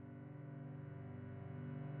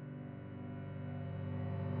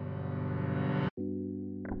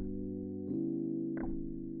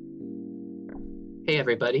Hey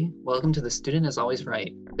everybody, welcome to The Student is Always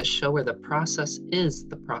Right, the show where the process is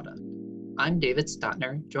the product. I'm David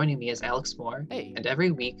Stotner, joining me is Alex Moore, Hey. and every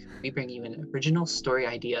week we bring you an original story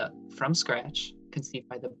idea from scratch, conceived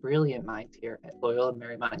by the brilliant minds here at Loyola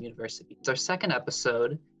Marymount University. It's our second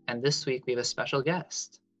episode, and this week we have a special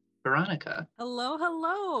guest, Veronica.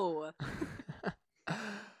 Hello.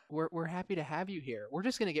 We're happy to have you here. We're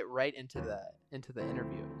just gonna get right into the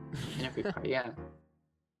interview. Interview part, yeah.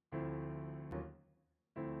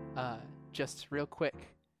 Just real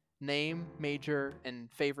quick, name, major, and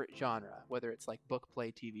favorite genre, whether it's like book, play,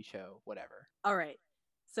 TV show, whatever. All right.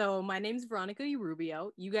 So my name's Veronica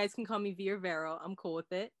Urubio. You guys can call me Via Vero. I'm cool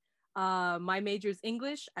with it. My major is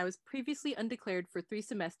English. I was previously undeclared for 3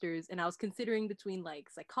 semesters, and I was considering between like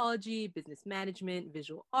psychology, business management,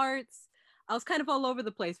 visual arts. I was kind of all over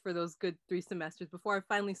the place for those good 3 semesters before I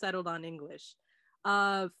finally settled on English.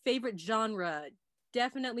 Favorite genre,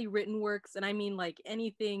 definitely written works, and I mean like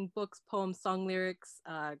anything, books, poems, song lyrics,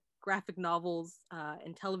 graphic novels,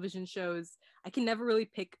 and television shows. I can never really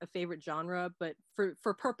pick a favorite genre, but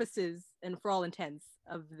for purposes and for all intents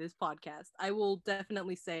of this podcast, I will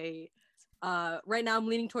definitely say right now I'm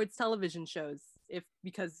leaning towards television shows,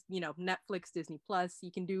 because Netflix, Disney Plus, you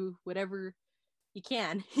can do whatever you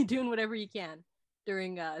can. You're doing whatever you can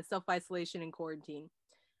during self-isolation and quarantine.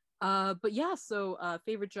 But yeah, so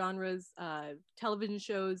favorite genres, television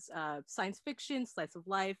shows, science fiction, slice of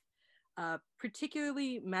life,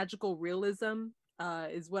 particularly magical realism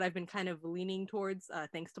is what I've been kind of leaning towards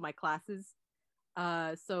thanks to my classes.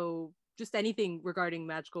 So just anything regarding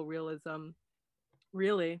magical realism,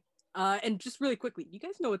 really. And just really quickly, you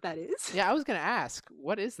guys know what that is? Yeah, I was gonna ask,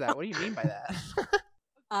 what is that? What do you mean by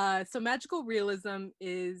that? So magical realism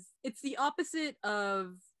it's the opposite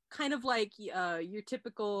of kind of like your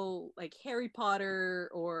typical like Harry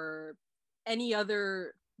Potter or any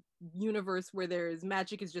other universe where there's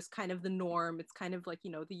magic is just kind of the norm. It's kind of like,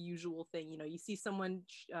 the usual thing. You see someone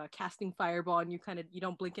casting fireball and you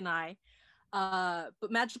don't blink an eye.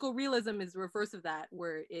 But magical realism is the reverse of that,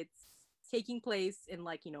 where it's taking place in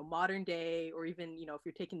like, modern day, or even, if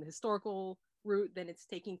you're taking the historical route, then it's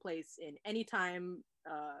taking place in any time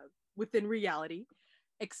within reality,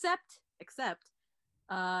 except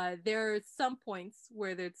there are some points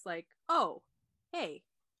where it's like, oh, hey,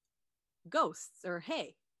 ghosts, or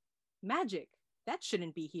hey, magic, that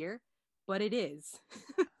shouldn't be here, but it is.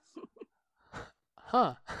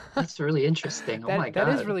 Huh. That's really interesting. Oh my God.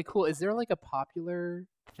 That is really cool. Is there like a popular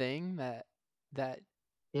thing that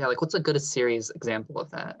Yeah, like what's a good series example of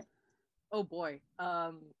that? Oh boy.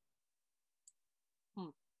 I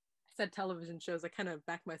said television shows. I kind of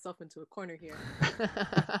backed myself into a corner here.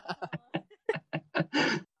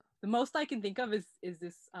 The most I can think of is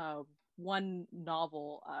this one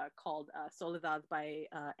novel called Soledad by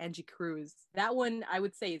Angie Cruz. That one I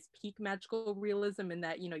would say is peak magical realism, in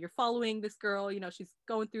that you're following this girl. She's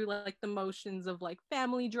going through like the motions of like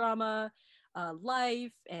family drama,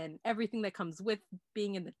 life, and everything that comes with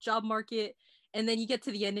being in the job market. And then you get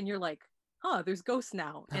to the end and you're like, huh, there's ghosts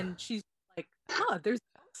now. And she's like, huh, there's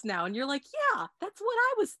ghosts now. And you're like, yeah, that's what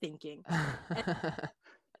I was thinking.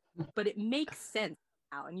 But it makes sense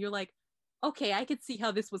now. And you're like, okay, I could see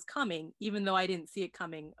how this was coming, even though I didn't see it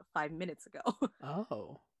coming 5 minutes ago.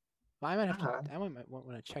 Oh. Well, I might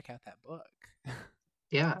want to check out that book.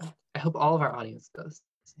 Yeah, I hope all of our audience does.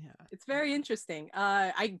 Yeah, it's very interesting.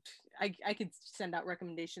 I could send out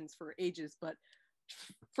recommendations for ages, but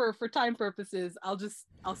for time purposes,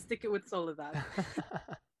 I'll stick it with Soledad.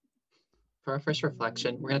 For our first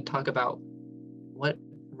reflection, we're going to talk about what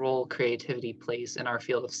role creativity plays in our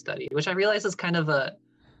field of study, which I realize is kind of not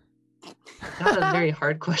a very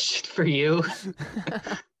hard question for you.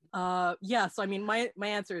 Yeah, so I mean, my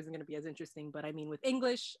answer isn't going to be as interesting, but I mean, with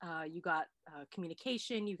English, you got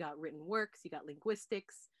communication, you got written works, you got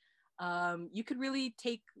linguistics. You could really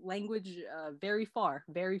take language very far,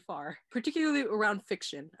 particularly around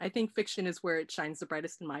fiction. I think fiction is where it shines the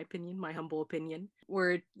brightest, in my opinion, my humble opinion,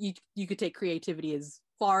 where you could take creativity as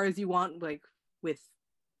far as you want, like with,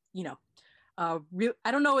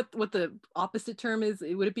 I don't know what the opposite term is.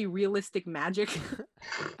 Would it be realistic magic?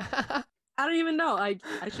 I don't even know. I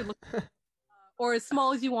should look. Or as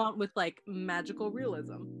small as you want with like magical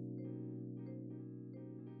realism.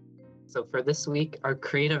 So for this week, our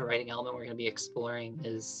creative writing element we're going to be exploring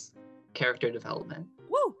is character development.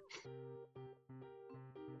 Woo!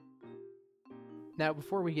 Now,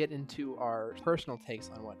 before we get into our personal takes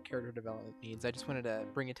on what character development means, I just wanted to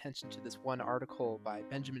bring attention to this one article by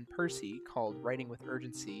Benjamin Percy called Writing with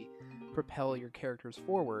Urgency, Propel Your Characters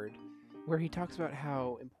Forward. where he talks about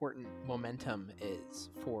how important momentum is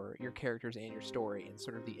for your characters and your story and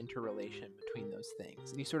sort of the interrelation between those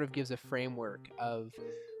things. And he sort of gives a framework of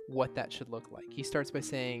what that should look like. He starts by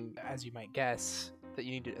saying, as you might guess, that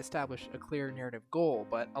you need to establish a clear narrative goal,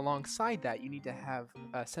 but alongside that, you need to have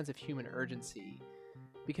a sense of human urgency.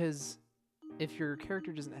 Because if your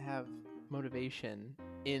character doesn't have motivation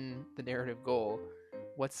in the narrative goal,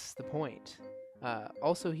 what's the point?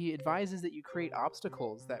 Also, he advises that you create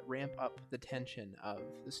obstacles that ramp up the tension of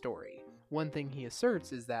the story. One thing he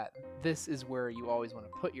asserts is that this is where you always want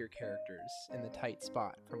to put your characters, in the tight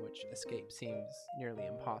spot from which escape seems nearly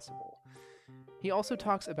impossible. He also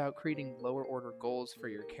talks about creating lower order goals for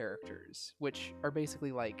your characters, which are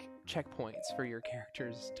basically like checkpoints for your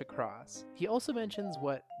characters to cross. He also mentions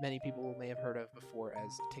what many people may have heard of before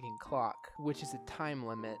as a ticking clock, which is a time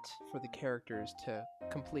limit for the characters to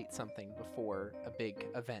complete something before a big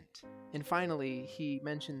event. And finally, he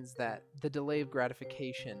mentions that the delay of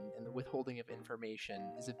gratification and the withholding of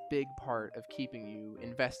information is a big part of keeping you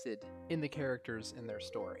invested in the characters and their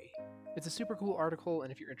story. It's a super cool article,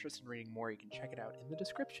 and if you're interested in reading more, you can check it out in the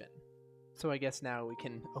description. So I guess now we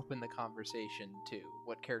can open the conversation to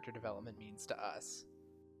what character development means to us.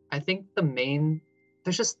 I think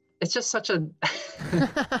it's just such a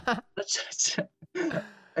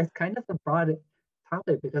it's kind of a broad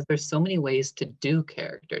topic because there's so many ways to do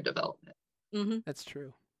character development. Mm-hmm. That's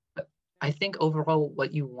true. But I think overall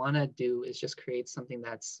what you want to do is just create something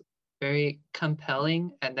that's very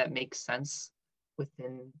compelling and that makes sense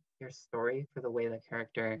within your story for the way the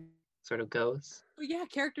character sort of goes. But yeah,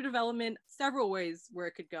 character development, several ways where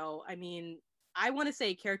it could go. I mean, I want to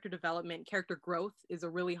say character development, character growth is a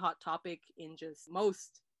really hot topic in just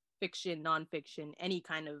most fiction, nonfiction, any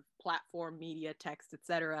kind of platform, media, text,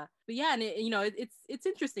 etc. But yeah, and it's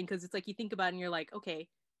interesting because it's like you think about it and you're like, okay,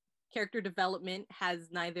 character development has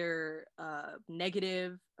neither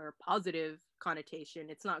negative or positive connotation.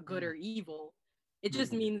 It's not good or evil. It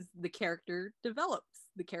just means the character develops,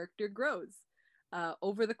 the character grows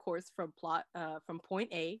over the course from point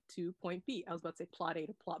A to point B. I was about to say plot A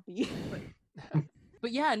to plot B,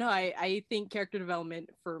 but yeah, no, I think character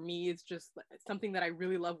development for me is just something that I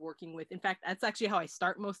really love working with. In fact, that's actually how I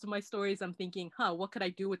start most of my stories. I'm thinking, what could I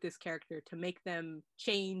do with this character to make them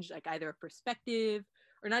change, like either a perspective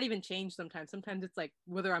or not even change sometimes. Sometimes it's like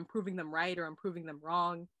whether I'm proving them right or I'm proving them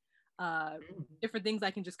wrong. Different things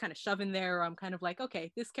I can just kind of shove in there. Or I'm kind of like,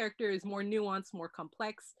 okay, this character is more nuanced, more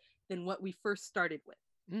complex than what we first started with.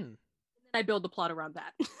 And then I build the plot around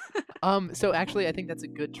that. So actually, I think that's a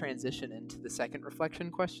good transition into the second reflection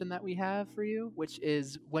question that we have for you, which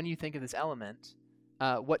is when you think of this element,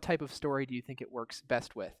 what type of story do you think it works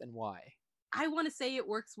best with and why? I want to say it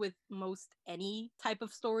works with most any type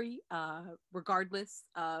of story, regardless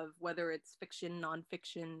of whether it's fiction,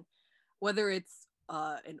 nonfiction, whether it's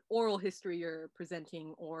an oral history you're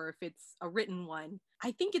presenting or if it's a written one.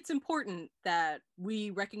 I think it's important that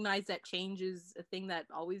we recognize that change is a thing that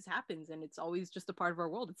always happens and it's always just a part of our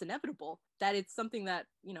world. It's inevitable, that it's something that,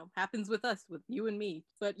 happens with us, with you and me.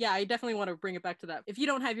 But yeah, I definitely want to bring it back to that. If you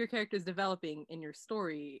don't have your characters developing in your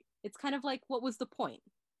story, it's kind of like, what was the point?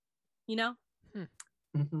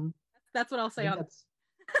 Mm-hmm. That's what I'll say on that.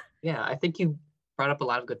 Yeah, I think you brought up a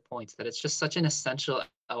lot of good points, that it's just such an essential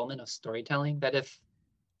element of storytelling that if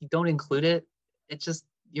you don't include it, it just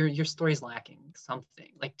your story's lacking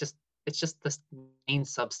something. Like it's just the main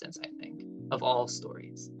substance, I think, of all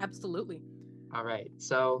stories. Absolutely. All right,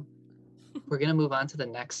 so we're gonna move on to the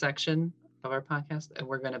next section of our podcast, and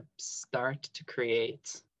we're gonna start to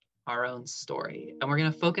create our own story, and we're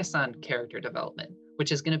gonna focus on character development,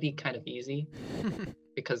 which is gonna be kind of easy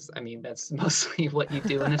because I mean that's mostly what you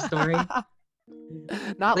do in a story.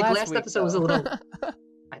 Not like last week, episode though. was a little.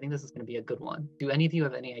 I think this is going to be a good one. Do any of you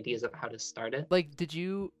have any ideas of how to start it? Like, did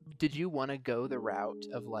you want to go the route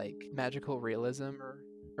of like magical realism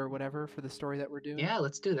or whatever for the story that we're doing? Yeah,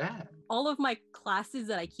 let's do that. All of my classes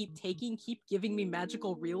that I keep taking keep giving me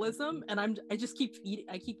magical realism, and I just keep eating,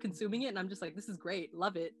 I keep consuming it, and I'm just like, this is great,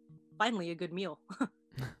 love it. Finally, a good meal.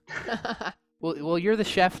 Well, you're the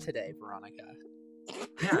chef today, Veronica.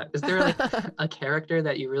 Yeah, is there like a character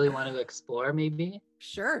that you really want to explore, maybe?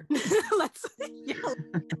 Sure. Let's. Yeah.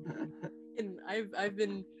 And I've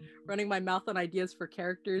been running my mouth on ideas for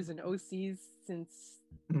characters and OCs since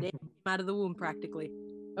they came out of the womb, practically.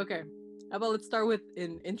 Okay, how about let's start with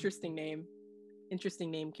an interesting name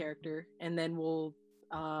character, and then we'll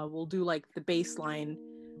do like the baseline.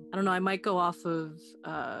 I don't know. I might go off of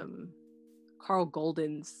Carl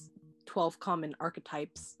Golden's 12 Common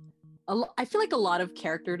Archetypes I feel like a lot of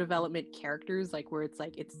character development characters, like where it's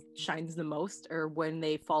like it shines the most, or when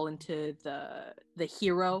they fall into the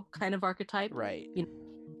hero kind of archetype. Right. You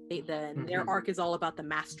know, then their arc is all about the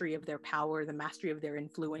mastery of their power, the mastery of their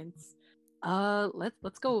influence.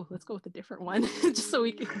 Let's go with a different one, just so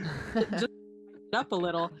we can just it up a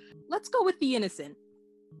little. Let's go with the innocent.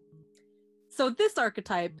 So this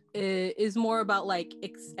archetype is more about like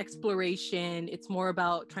exploration. It's more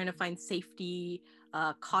about trying to find safety,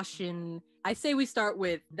 caution. I say we start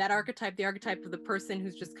with that archetype, the archetype of the person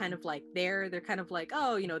who's just kind of like there. They're kind of like,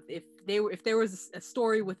 oh, you know, if there was a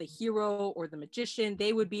story with a hero or the magician,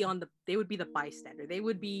 they would be the bystander. They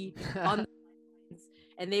would be on the lines,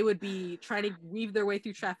 and they would be trying to weave their way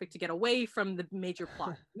through traffic to get away from the major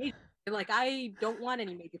plot. Like, I don't want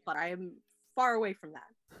any major plot. I am far away from that.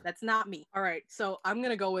 That's not me. All right, so I'm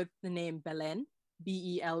gonna go with the name Belen,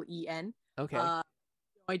 Belen. Okay. No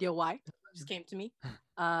idea why. It just came to me.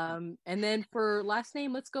 And then for last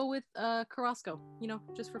name, let's go with Carrasco. You know,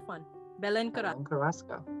 just for fun. Belen Carrasco.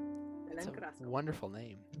 Carrasco. That's a Carrasco. wonderful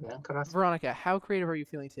name. Belen Carrasco. Veronica, how creative are you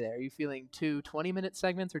feeling today? Are you feeling 2 20-minute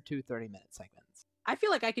segments or 2 30-minute segments? I feel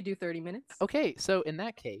like I could do 30 minutes. Okay, so in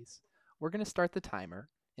that case, we're going to start the timer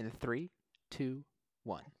in 3, 2,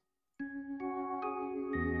 1.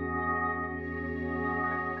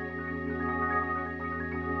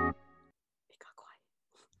 It got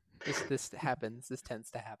quiet. This happens. This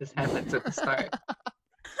tends to happen. This happens at the start.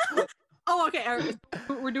 Oh, okay. All right.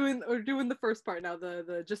 We're doing the first part now.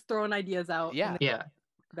 The just throwing ideas out. Yeah. Yeah.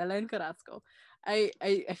 Belen Carrasco. I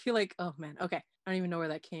feel like, oh man, okay. I don't even know where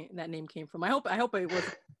that name came from. I hope it was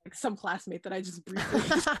like some classmate that I just briefly.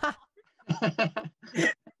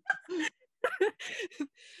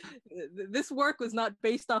 This work was not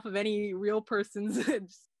based off of any real persons.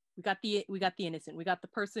 We got the innocent. We got the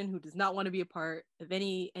person who does not want to be a part of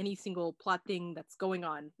any single plot thing that's going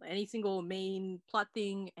on, any single main plot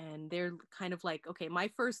thing, and they're kind of like, okay, my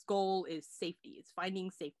first goal is safety. It's finding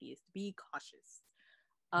safety. Is to be cautious.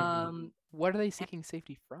 What are they seeking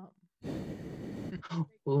safety from?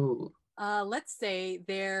 Ooh. Let's say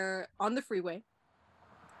they're on the freeway.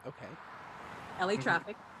 Okay. LA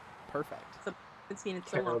traffic. Perfect. So I haven't seen it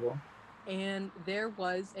so long. Terrible. And there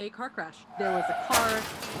was a car crash. There was a car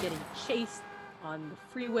getting chased on the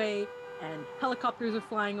freeway, and helicopters are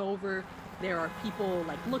flying over. There are people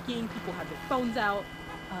like looking. People have their phones out.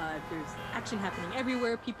 There's action happening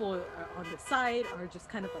everywhere. People on the side are just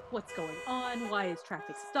kind of like, what's going on? Why is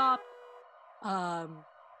traffic stopped?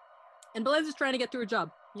 And Belen's just trying to get to her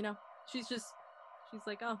job. You know, she's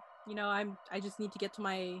like, oh, you know, I just need to get to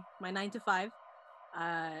my 9 to 5.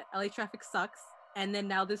 LA traffic sucks. And then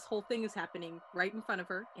now this whole thing is happening right in front of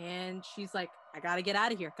her. And she's like, I gotta get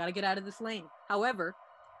out of here. Gotta get out of this lane. However,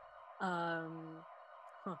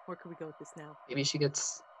 where could we go with this now? Maybe she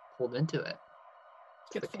gets pulled into it.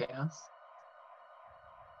 Gets The pulled- chaos.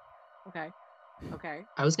 Okay.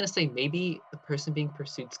 I was gonna say maybe the person being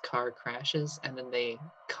pursued's car crashes and then they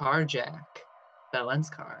carjack Belen's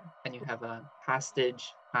car, and you have a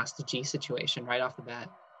hostage-y situation right off the bat.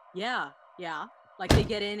 Yeah. Like they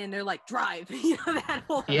get in and they're like, drive. You know, that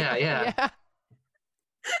whole Yeah.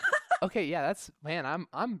 Okay, yeah, that's, man,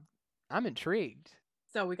 I'm intrigued.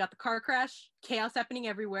 So we got the car crash, chaos happening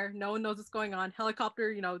everywhere. No one knows what's going on.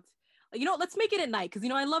 Helicopter, let's make it at night, because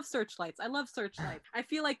I love searchlights. I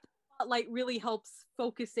feel like the spotlight really helps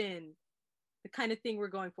focus in the kind of thing we're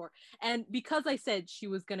going for. And because I said she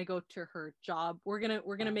was gonna go to her job, we're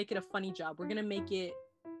gonna make it a funny job. We're gonna make it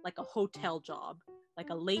like a hotel job, like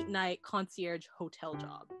a late night concierge hotel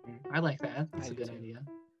job. I like that. That's I a do good too. idea.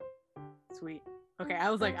 Sweet. Okay,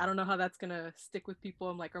 I was like, I don't know how that's gonna stick with people.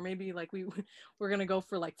 I'm like, or maybe like we're gonna go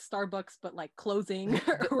for like Starbucks, but like closing.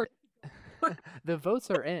 The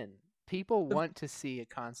votes are in. People want to see a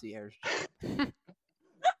concierge job.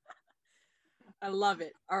 I love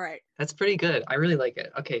it. All right, That's pretty good. I really like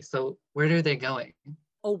it. Okay, so where are they going?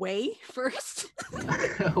 away first.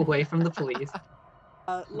 Away from the police.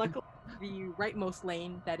 Luckily, the rightmost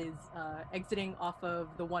lane that is exiting off of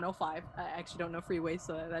the 105. I actually don't know freeways,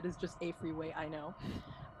 so that is just a freeway I know.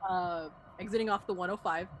 Exiting off the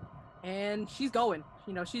 105, and she's going.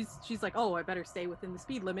 She's like, oh, I better stay within the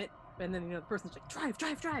speed limit. And then the person's like, drive.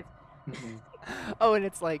 Mhm. Oh, and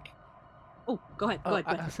it's like, Oh, go ahead.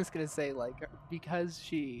 I was just gonna say, like, because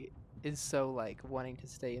she is so like wanting to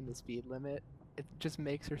stay in the speed limit, it just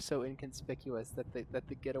makes her so inconspicuous that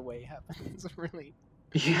the getaway happens really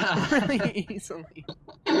easily.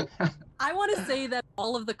 I want to say that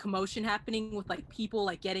all of the commotion happening with like people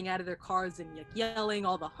like getting out of their cars and like yelling,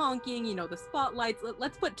 all the honking, the spotlights.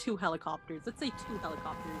 Let's put 2 helicopters. Let's say 2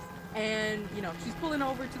 helicopters. And she's pulling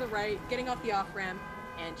over to the right, getting off the off ramp,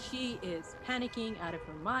 and she is panicking out of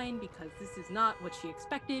her mind because this is not what she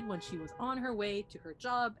expected when she was on her way to her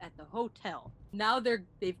job at the hotel. Now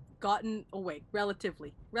they've gotten away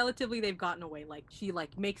relatively they've gotten away. Like she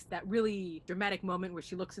like makes that really dramatic moment where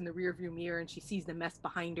she looks in the rearview mirror and she sees the mess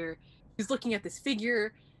behind her. She's looking at this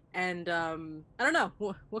figure, and I don't know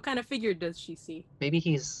what kind of figure does she see. Maybe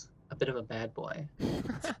he's a bit of a bad boy.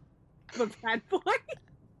 A bad boy.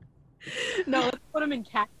 No, let's put him in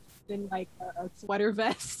khakis in like a sweater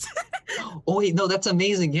vest. Oh wait, no, that's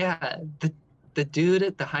amazing. Yeah, the dude,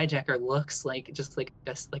 the hijacker, looks like just like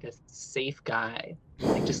a safe guy,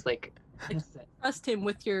 like just like innocent. Trust him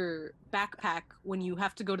with your backpack when you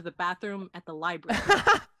have to go to the bathroom at the library.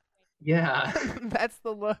 Yeah. That's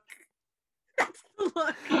the look. That's the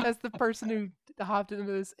look. That's the person who hopped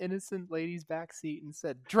into this innocent lady's back seat and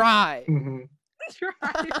said, "Dry." Mhm.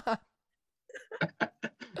 Right.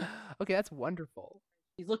 Okay, that's wonderful.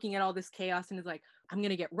 He's looking at all this chaos and is like, I'm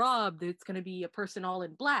gonna get robbed. It's gonna be a person all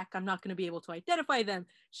in black. I'm not gonna be able to identify them.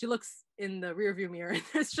 She looks in the rearview mirror and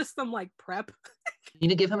there's just some like prep. You need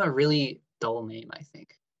to give him a really dull name, I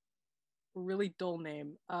think. Really dull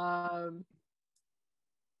name. I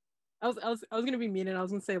was gonna be mean and I was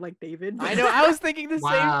gonna say like David. I know. I was thinking the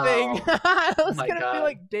Wow. same thing. I was my gonna be God.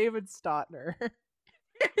 like David Stotner.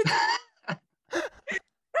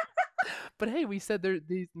 But hey, we said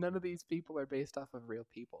none of these people are based off of real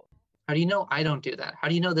people. How do you know I don't do that? How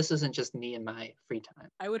do you know this isn't just me and my free time?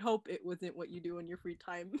 I would hope it wasn't what you do in your free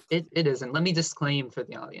time. It isn't. Let me disclaim for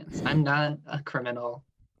the audience. I'm not a criminal.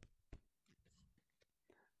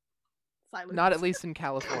 Silence. Not at least in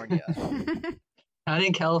California. Not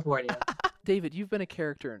in California. David, you've been a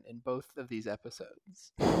character in both of these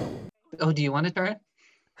episodes. Oh, do you want to turn?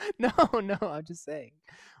 No, I'm just saying.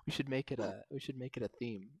 We should make it a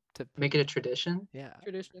theme to Make it a tradition? yeah.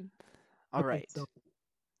 Tradition. All Okay, right. so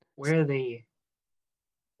where are they?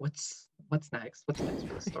 What's next? What's next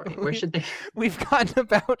for the story? Where should they? We've gotten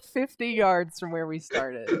about 50 yards from where we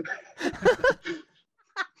started.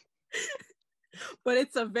 But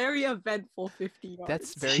it's a very eventful 50 yards.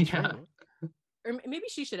 That's very Yeah. true. Or maybe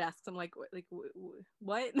she should ask them like what? Like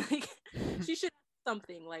she should ask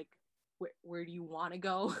something like where do you want to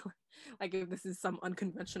go? Like if this is some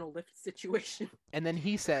unconventional lift situation. And then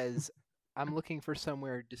he says, "I'm looking for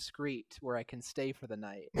somewhere discreet where I can stay for the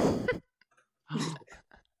night." Oh,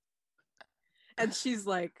 And she's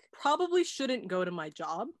like, probably shouldn't go to my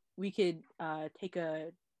job. We could take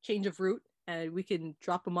a change of route and we can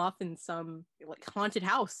drop him off in some like haunted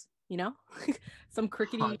house, you know? Some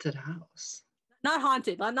crickety haunted house. not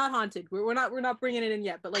haunted. We're not bringing it in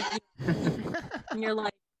yet, but like and you're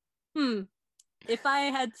like, if I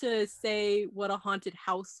had to say what a haunted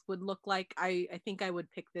house would look like, I think I would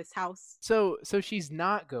pick this house. So she's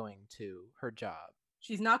not going to her job.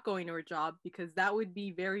 She's not going to her job because that would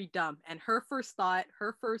be very dumb. And her first thought,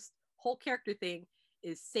 her first whole character thing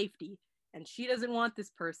is safety. And she doesn't want this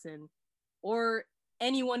person or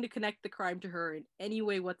anyone to connect the crime to her in any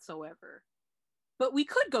way whatsoever. But we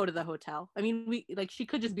could go to the hotel. I mean, she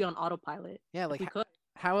could just be on autopilot. Yeah, if like we could.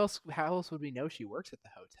 how else would we know she works at the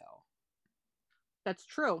hotel? That's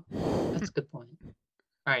true. That's a good point. All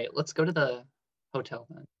right, let's go to the hotel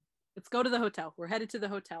then. Let's go to the hotel. We're headed to the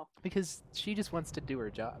hotel. Because she just wants to do her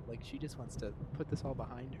job. Like she just wants to put this all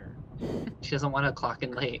behind her. She doesn't want to clock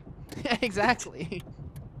in late. Yeah, exactly.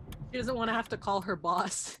 She doesn't want to have to call her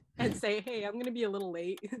boss and say, hey, I'm going to be a little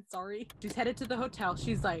late. Sorry. She's headed to the hotel.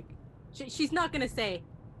 She's like, she's not going to say,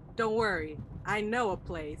 don't worry, I know a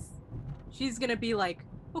place. She's going to be like,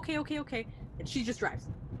 okay. And she just drives.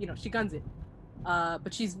 You know, she guns it.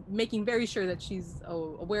 But she's making very sure that she's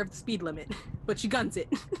aware of the speed limit. But she guns it.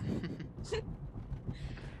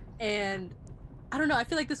 And I don't know, I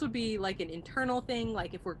feel like this would be like an internal thing.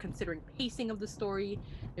 Like if we're considering pacing of the story,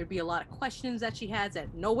 there'd be a lot of questions that she has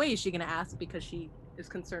that no way is she gonna ask because she is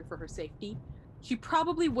concerned for her safety. She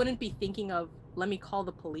probably wouldn't be thinking of, let me call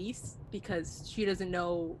the police, because she doesn't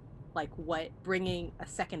know like what bringing a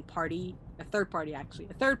third party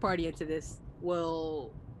into this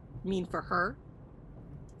will mean for her.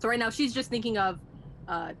 So right now she's just thinking of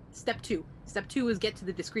step two. Step two is get to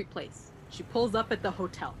the discreet place. She pulls up at the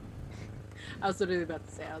hotel. I was literally about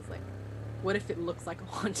to say, I was like, what if it looks like a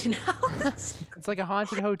haunted house? It's like a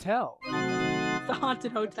haunted hotel. It's a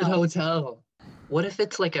haunted hotel. The hotel. What if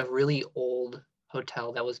it's like a really old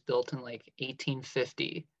hotel that was built in like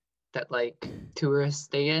 1850 that like tourists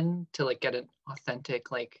stay in to like get an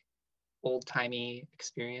authentic like old-timey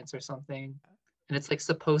experience or something? And it's like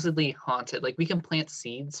supposedly haunted. Like we can plant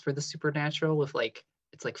seeds for the supernatural with like,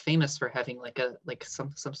 it's like famous for having like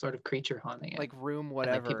some sort of creature haunting it. Like room And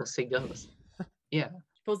whatever. like people see ghosts. Yeah.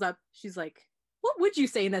 She pulls up. She's like, what would you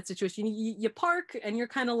say in that situation? You park and you're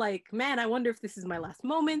kind of like, man, I wonder if this is my last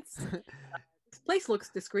moments. This place looks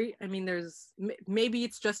discreet. I mean, there's maybe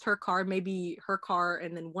it's just her car, maybe her car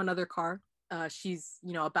and then one other car. She's,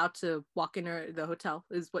 about to walk in the hotel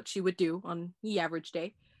is what she would do on the average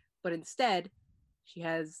day. But instead, she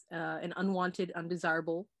has an unwanted,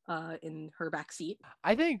 undesirable in her back seat.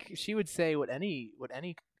 I think she would say what any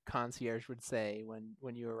concierge would say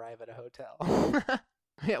when you arrive at a hotel.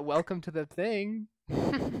 Yeah, welcome to the thing.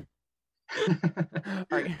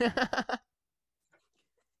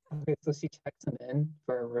 Okay, so she checks him in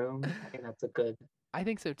for a room. I think that's a good. I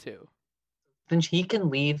think so too. Then he can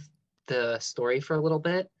leave the story for a little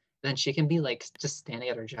bit. Then she can be like just standing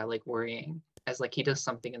at her job, like worrying, as like he does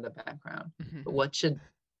something in the background.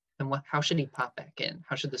 But how should he pop back in?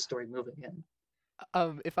 How should the story move again?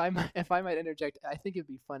 If I might interject, I think it'd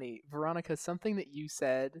be funny, Veronica. Something that you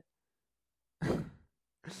said.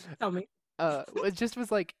 Tell me. It just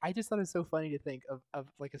was like, I just thought it was so funny to think of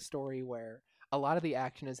like a story where a lot of the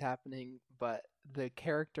action is happening, but the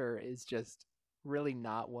character is just really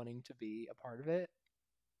not wanting to be a part of it.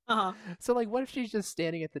 Uh-huh. So like, what if she's just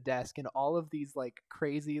standing at the desk and all of these like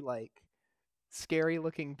crazy, like scary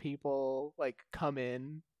looking people like come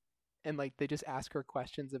in and like they just ask her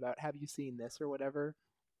questions about, have you seen this or whatever?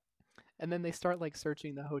 And then they start like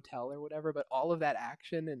searching the hotel or whatever, but all of that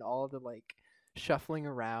action and all of the like shuffling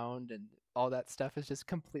around and all that stuff is just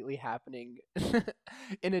completely happening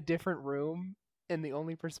in a different room, and the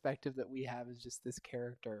only perspective that we have is just this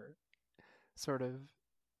character sort of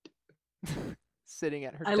sitting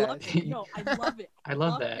at her desk. Love it. No, I love it. I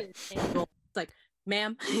love that. It's like,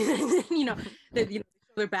 ma'am,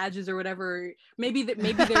 their badges or whatever. Maybe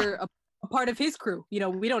they're a part of his crew. We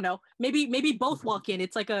don't know. Maybe both walk in.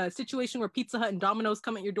 It's like a situation where Pizza Hut and Domino's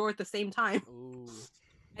come at your door at the same time. Ooh.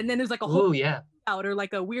 And then there's like a whole out or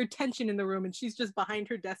like a weird tension in the room, and she's just behind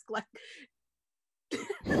her desk like,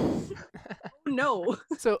 oh, no.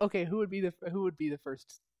 So okay, who would be the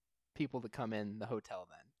first people to come in the hotel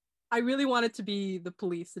then? I really want it to be the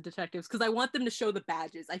police, the detectives, because I want them to show the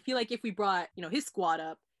badges. I feel like if we brought, his squad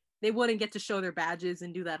up, they wouldn't get to show their badges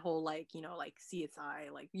and do that whole like CSI,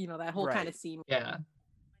 like, that whole kind of scene. Yeah.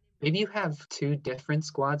 Maybe you have two different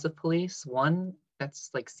squads of police. One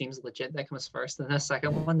that's like seems legit that comes first, and the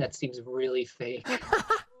second one that seems really fake.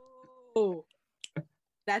 Oh,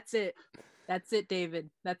 that's it,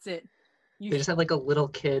 David. That's it. They just have like a little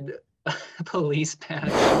kid police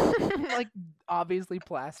badge. Like obviously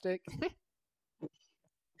plastic.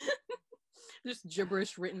 Just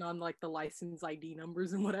gibberish written on like the license ID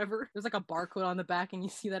numbers and whatever. There's like a barcode on the back, and you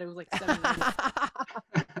see that it was like 7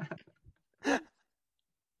 years.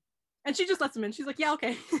 And she just lets him in. She's like, yeah,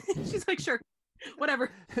 okay. She's like, sure,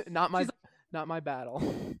 whatever. Not my battle.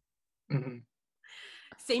 Mm-hmm.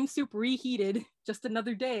 Same soup reheated, just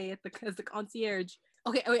another day as the concierge.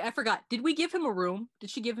 Okay, wait, I forgot. Did we give him a room? Did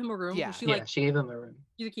she give him a room? Yeah, she gave him a room.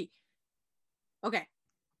 She's a key. Okay,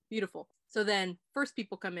 beautiful. So then first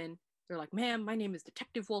people come in. They're like, ma'am, my name is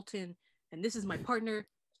Detective Walton, and this is my partner,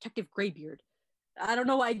 Detective Graybeard. I don't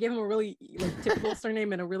know why I gave him a really like typical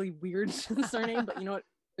surname and a really weird surname, but you know what?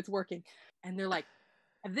 It's working. And they're like,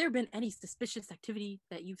 have there been any suspicious activity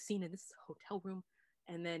that you've seen in this hotel room?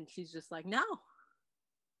 And then she's just like, no,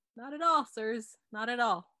 not at all, sirs. Not at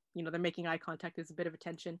all. They're making eye contact. There's a bit of a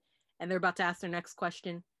tension. And they're about to ask their next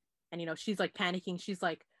question. And, she's like panicking. She's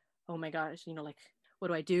like, oh my gosh, like, what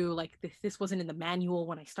do I do? Like, this wasn't in the manual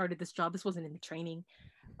when I started this job. This wasn't in the training.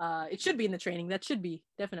 It should be in the training. That should be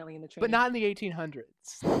definitely in the training. But not in the 1800s.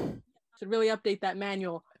 Should really update that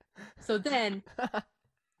manual. So then,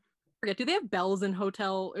 forget, do they have bells in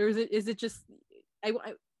hotel? Or is it just, like,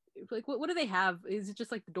 what do they have? Is it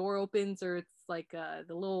just like the door opens, or it's like the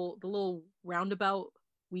little roundabout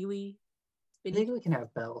wheelie? I think we can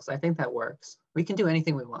have bells. I think that works. We can do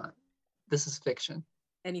anything we want. This is fiction.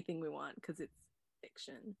 Anything we want, because it's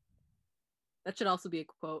fiction. That should also be a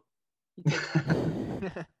quote.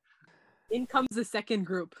 In comes the second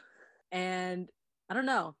group, and I don't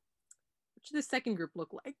know, what should the second group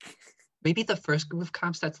look like? Maybe the first group of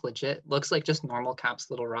cops that's legit looks like just normal cops,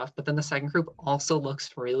 a little rough, but then the second group also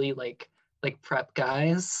looks really like prep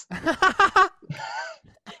guys.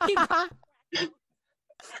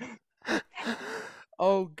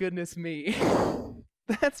 Oh goodness me.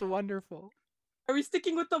 That's wonderful. Are we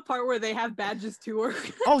sticking with the part where they have badges too? Or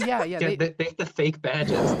oh yeah. They have the fake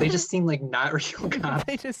badges. They just seem like not real cops.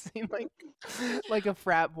 They just seem like a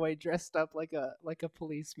frat boy dressed up like a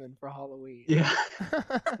policeman for Halloween. Yeah.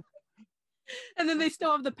 And then they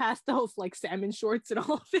still have the pastels, like salmon shorts and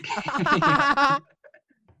all of it.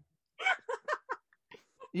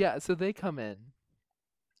 Yeah, so they come in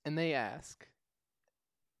and they ask,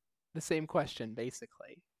 the same question,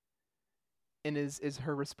 basically. And is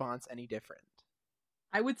her response any different?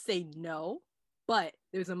 I would say no, but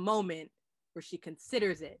there's a moment where she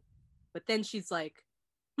considers it, but then she's like,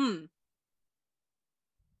 no,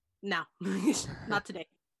 not today.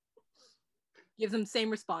 Gives them the same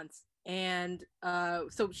response. And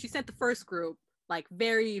so she sent the first group like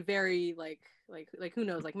very, very like who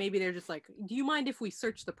knows, like maybe they're just like, do you mind if we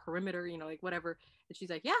search the perimeter, like whatever. And she's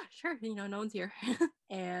like, yeah, sure, no one's here.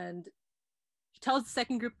 And she tells the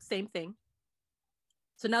second group the same thing.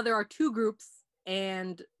 So now there are two groups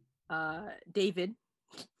and David.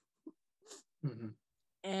 Mm-hmm.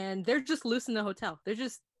 And they're just loose in the hotel. They're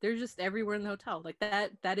just everywhere in the hotel. Like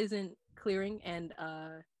that isn't clearing. And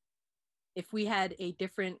if we had a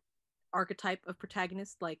different archetype of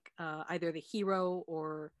protagonist, like either the hero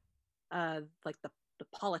or like the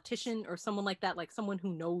politician or someone like that, like someone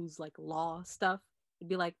who knows like law stuff, it'd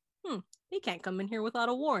be like, they can't come in here without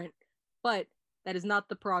a warrant. But that is not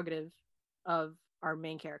the prerogative of our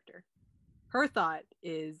main character. Her thought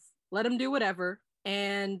is, let him do whatever,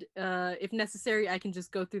 and if necessary, I can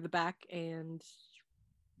just go through the back and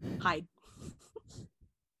hide.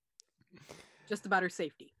 Just about her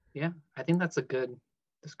safety. Yeah, I think that's a good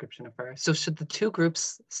description of her. So should the two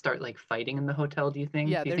groups start like fighting in the hotel, do you think?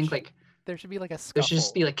 Yeah, do you think like there should be like a scuffle? there should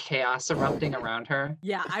just be like chaos erupting around her?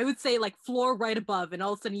 Yeah, I would say like floor right above, and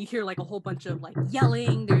all of a sudden you hear like a whole bunch of like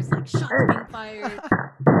yelling, there's like shots being fired,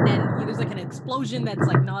 and there's like an explosion that's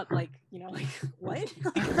like not like, like what?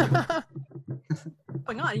 What's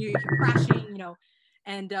going on? You're crashing,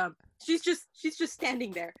 and she's just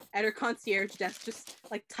standing there at her concierge desk, just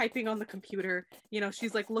like typing on the computer.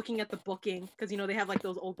 She's like looking at the booking because they have like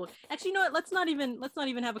those old books. Actually, you know what? Let's not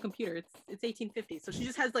even have a computer. It's 1850, so she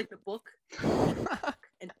just has like the book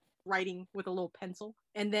and writing with a little pencil.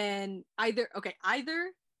 And then either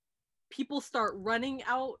people start running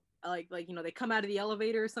out, like they come out of the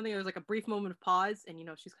elevator or something. There's like a brief moment of pause, and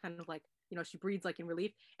she's kind of like, she breathes like in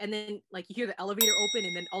relief, and then like you hear the elevator open,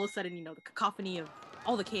 and then all of a sudden the cacophony of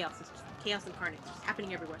all the chaos is just chaos and carnage just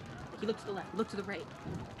happening everywhere. Like you look to the left, look to the right,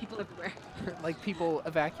 people everywhere. Like people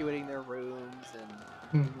evacuating their rooms,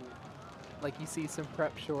 and like you see some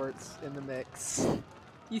prep shorts in the mix.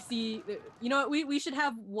 You see, we should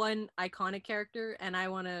have one iconic character, and I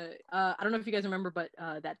want to, I don't know if you guys remember, but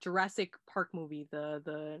that Jurassic Park movie,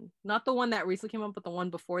 the not the one that recently came up, but the one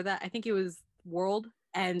before that, I think it was World,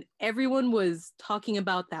 and everyone was talking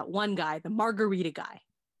about that one guy, the margarita guy.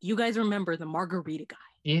 Do you guys remember the margarita guy?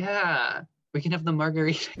 Yeah, we can have the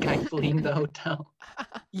margarita guy fleeing the hotel.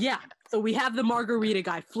 Yeah, so we have the margarita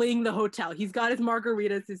guy fleeing the hotel. He's got his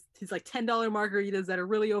margaritas, his like $10 margaritas that are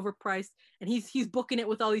really overpriced, and he's booking it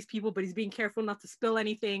with all these people, but he's being careful not to spill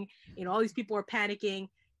anything. All these people are panicking.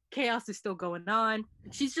 Chaos is still going on.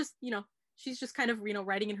 She's just, she's just kind of,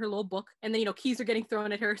 writing in her little book, and then, keys are getting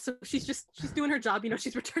thrown at her. So she's doing her job.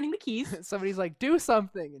 She's returning the keys. Somebody's like, do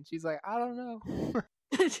something. And she's like, I don't know.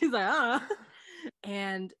 She's like,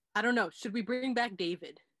 And I don't know. Should we bring back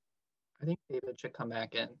David? I think David should come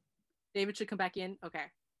back in. David should come back in? Okay.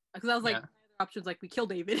 Because I was like, my other options, like, we kill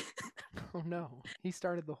David. Oh no. He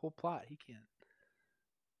started the whole plot. He can't.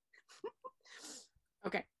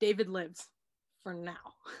 Okay. David lives. For now.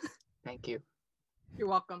 Thank you. You're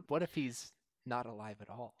welcome. What if he's not alive at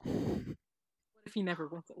all? What if he never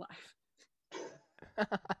was alive?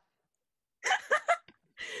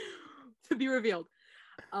 To be revealed.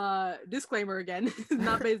 Disclaimer again.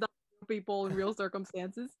 Not based on real people and real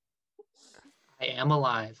circumstances. I am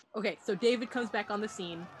alive. Okay, so David comes back on the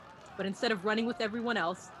scene, but instead of running with everyone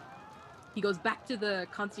else, he goes back to the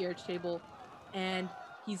concierge table, and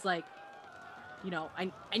he's like,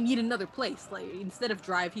 I need another place. Like, instead of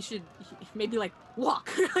drive, he should maybe like walk.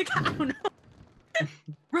 Like, I don't know.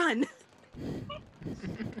 Run.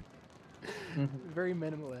 Very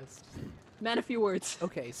minimalist. Man, a few words.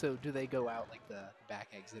 Okay, so do they go out like the back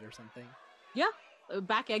exit or something? Yeah,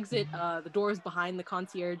 back exit. The door is behind the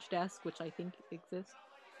concierge desk, which I think exists.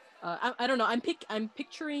 I don't know. I'm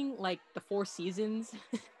picturing like the Four Seasons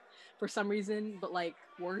for some reason, but like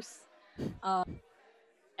worse.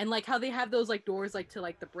 And like how they have those like doors like to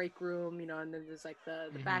like the break room, and then there's like the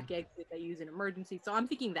back exit they use in emergency. So I'm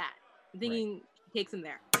thinking that. I'm thinking he takes him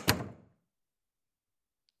there.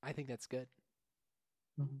 I think that's good.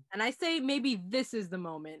 And I say maybe this is the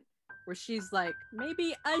moment where she's like,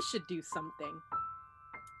 maybe I should do something.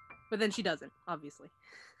 But then she doesn't, obviously.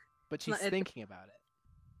 But she's thinking about it.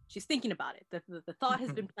 She's thinking about it. The thought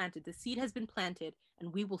has been planted. The seed has been planted,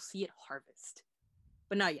 and we will see it harvest.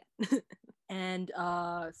 But not yet. And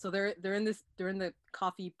so they're in the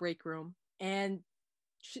coffee break room, and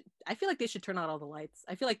I feel like they should turn out all the lights.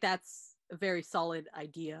 I feel like that's a very solid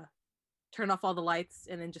idea turn off all the lights,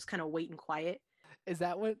 and then just kind of wait in quiet. Is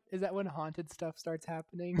that when haunted stuff starts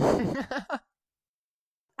happening?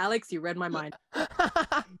 Alex, you read my mind.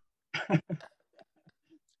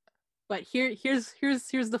 But here's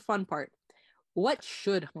the fun part. What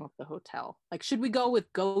should haunt the hotel? Like, should we go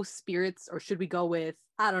with ghost spirits, or should we go with,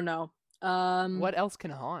 I don't know. What else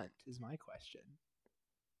can haunt is my question.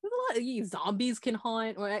 Zombies can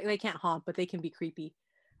haunt, or they can't haunt, but they can be creepy.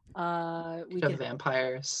 We could have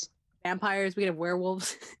vampires. Vampires. We could have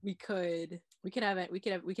werewolves. we could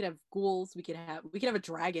have ghouls. We could have a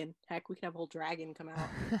dragon. Heck, we could have a whole dragon come out.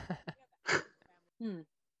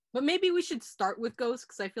 But maybe we should start with ghosts,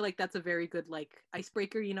 because I feel like that's a very good like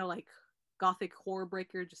icebreaker. You know, like gothic horror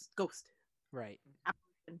breaker, just ghost. Right.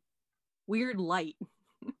 Weird light.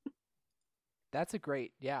 That's a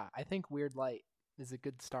great, yeah. I think weird light is a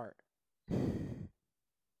good start.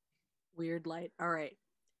 Weird light. All right.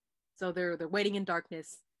 So they're waiting in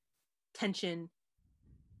darkness, tension,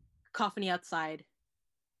 cacophony outside.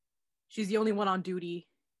 She's the only one on duty.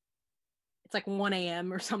 It's like 1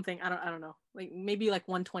 a.m. or something. I don't know. Like maybe like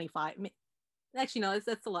 1:25. Actually, no,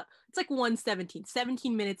 that's a lot. It's like 1:17.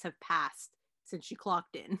 17 minutes have passed since she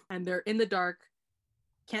clocked in, and they're in the dark.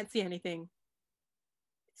 Can't see anything.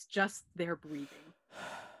 It's just their breathing.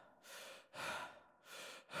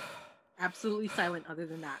 Absolutely silent other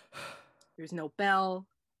than that. There's no bell.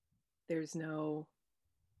 There's no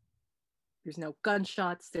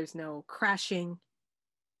gunshots. There's no crashing.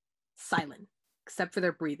 Silent, except for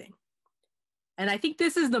their breathing. And I think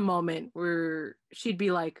this is the moment where she'd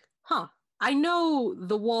be like, huh, I know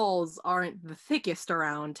the walls aren't the thickest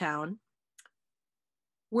around town.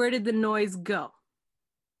 Where did the noise go?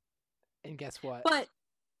 And guess what? But,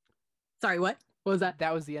 sorry, what? What was that?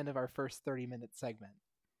 That was the end of our first 30-minute segment.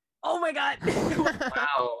 Oh my God.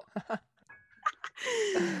 Wow.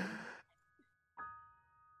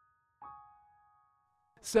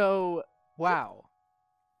 So, wow.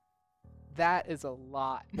 That is a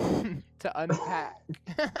lot to unpack.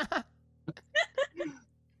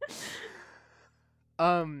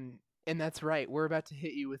 And that's right. We're about to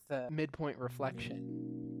hit you with a midpoint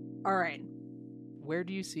reflection. All right. Where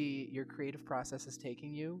do you see your creative process is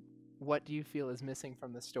taking you? What do you feel is missing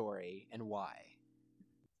from the story, and why?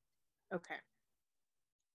 Okay.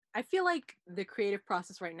 I feel like the creative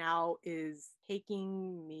process right now is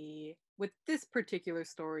taking me, with this particular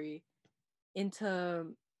story,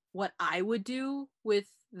 into what I would do with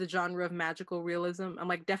the genre of magical realism. I'm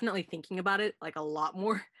like definitely thinking about it like a lot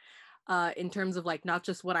more in terms of like not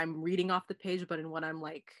just what I'm reading off the page, but in what I'm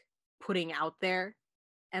like putting out there.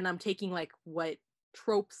 And I'm taking like what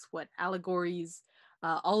tropes, what allegories,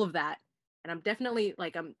 all of that. And I'm definitely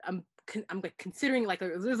like I'm like considering, like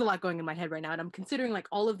there's a lot going in my head right now, and I'm considering like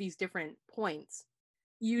all of these different points.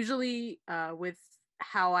 Usually with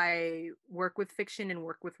how I work with fiction and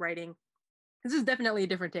work with writing, this is definitely a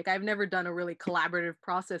different take. I've never done a really collaborative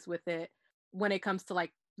process with it when it comes to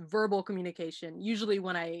like verbal communication. Usually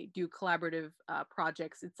when I do collaborative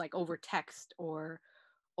projects, it's like over text or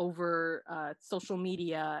over social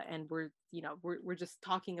media, and we're just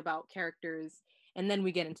talking about characters, and then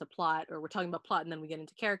we get into plot, or we're talking about plot and then we get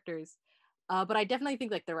into characters. But I definitely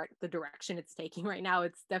think like the direction it's taking right now,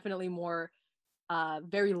 it's definitely more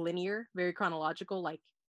very linear, very chronological. Like,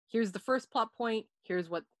 here's the first plot point, here's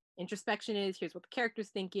what introspection is, here's what the character's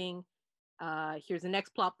thinking, here's the next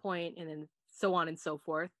plot point, and then so on and so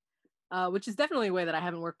forth. Which is definitely a way that I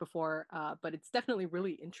haven't worked before, but it's definitely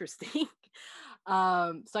really interesting.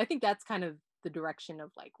 So I think that's kind of the direction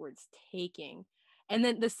of like where it's taking. And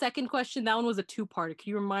then the second question, that one was a two-parter.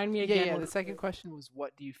 Can you remind me again? Yeah. The second question was,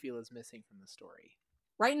 what do you feel is missing from the story?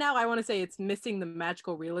 Right now, I want to say it's missing the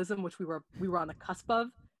magical realism, which we were on the cusp of.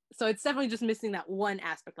 So it's definitely just missing that one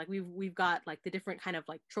aspect. Like we've got like the different kind of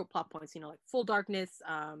like trope plot points, like full darkness.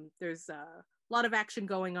 There's a lot of action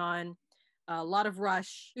going on, a lot of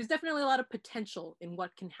rush. There's definitely a lot of potential in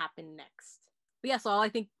what can happen next. But yeah, so all I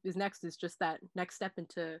think is next is just that next step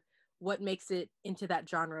into what makes it into that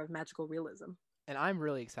genre of magical realism. And I'm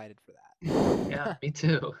really excited for that. Yeah, me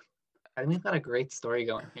too. I think we've got a great story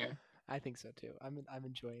going here. I think so too. I'm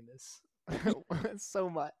enjoying this so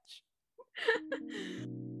much.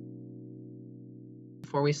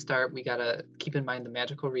 Before we start, we gotta keep in mind the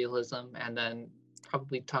magical realism, and then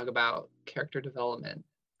probably talk about character development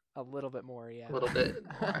a little bit more. Yeah, a little bit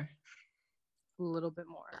more. A little bit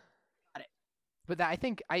more. Got it. But I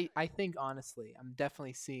think honestly, I'm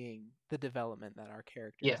definitely seeing the development that our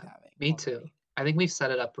character is having. Me too. I think we've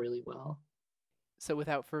set it up really well. So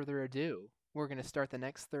without further ado, we're going to start the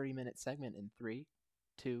next 30-minute segment in 3,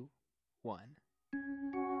 2, 1.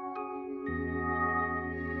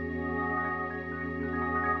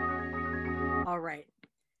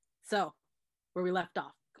 So, where we left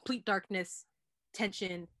off, complete darkness,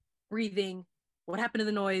 tension, breathing. What happened to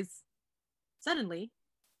the noise? Suddenly,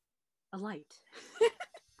 a light.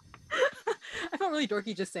 I felt really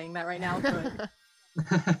dorky just saying that right now,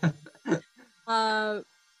 but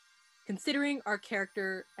considering our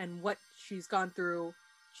character and what she's gone through,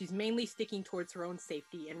 she's mainly sticking towards her own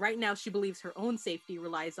safety. And right now, she believes her own safety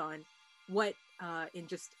relies on in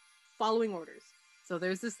just following orders. So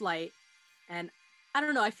there's this light, and I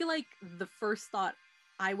don't know. I feel like the first thought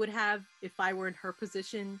I would have if I were in her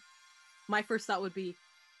position, my first thought would be,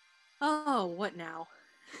 oh, what now?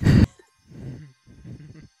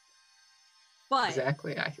 But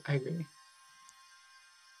Exactly. I agree.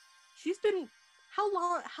 she's been,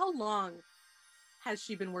 how long has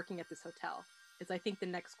she been working at this hotel? Is I think the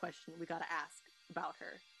next question we got to ask about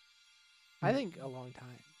her. I think a long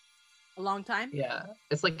time. A long time? Yeah,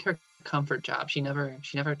 it's like her comfort job. She never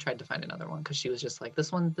tried to find another one because she was just like,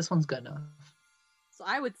 this one's good enough. So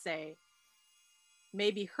I would say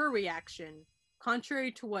maybe her reaction,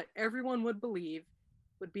 contrary to what everyone would believe,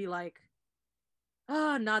 would be like,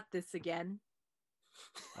 oh, not this again.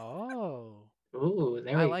 Oh, Ooh,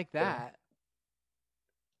 there I we like go. that.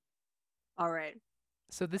 All right.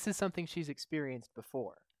 So this is something she's experienced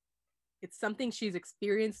before. It's something she's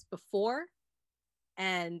experienced before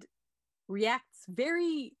and reacts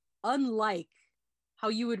very unlike how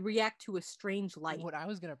you would react to a strange light. What I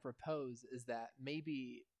was going to propose is that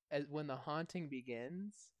maybe when the haunting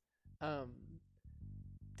begins,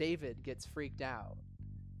 David gets freaked out,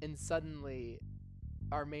 and suddenly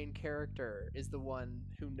our main character is the one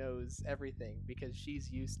who knows everything because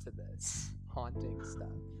she's used to this haunting stuff.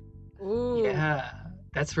 Ooh. Yeah,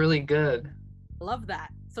 that's really good. Love that.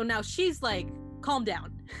 So now she's like, calm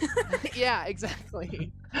down. Yeah,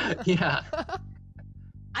 exactly. Yeah.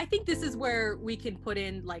 I think this is where we can put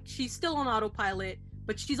in, like, she's still on autopilot,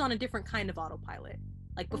 but she's on a different kind of autopilot.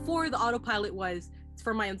 Like before, the autopilot was, it's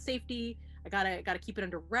for my own safety. I gotta keep it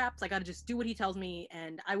under wraps. I gotta just do what he tells me,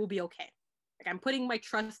 and I will be okay. Like I'm putting my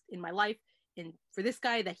trust in my life and for this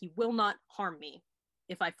guy that he will not harm me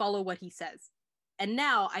if I follow what he says. And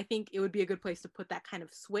now I think it would be a good place to put that kind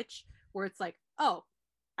of switch where it's like, oh,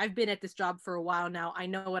 I've been at this job for a while now. I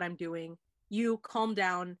know what I'm doing. You calm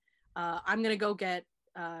down. I'm gonna go get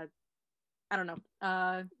I don't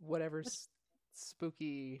know. Whatever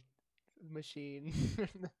spooky machine.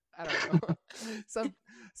 I don't know.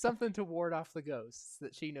 Something to ward off the ghosts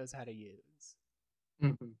that she knows how to use.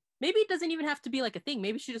 Mm-hmm. Maybe it doesn't even have to be like a thing.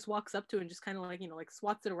 Maybe she just walks up to it and just kind of like, like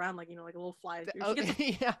swats it around like, like a little fly.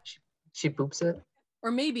 Yeah. She poops it.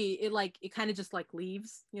 Or maybe it kind of just like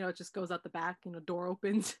leaves, it just goes out the back, door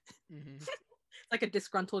opens. Mm-hmm. It's like a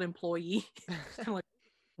disgruntled employee. Kind of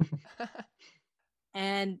like...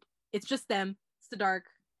 And it's just them. It's the dark.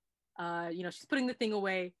 She's putting the thing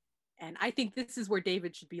away. And I think this is where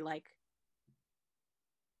David should be like,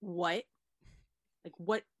 what?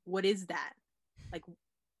 Like, what is that? Like,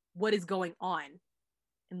 what is going on?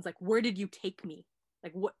 And it's like, where did you take me?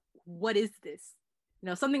 Like, what is this?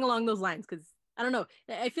 Something along those lines. Because I don't know.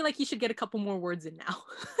 I feel like he should get a couple more words in now.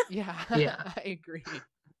 Yeah. I agree.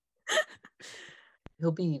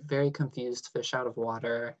 He'll be very confused fish out of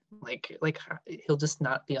water. Like he'll just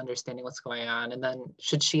not be understanding what's going on. And then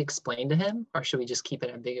should she explain to him, or should we just keep it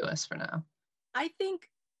ambiguous for now? I think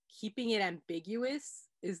keeping it ambiguous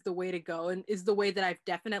is the way to go, and is the way that I've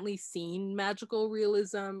definitely seen magical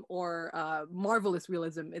realism or marvelous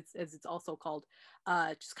realism, as it's also called,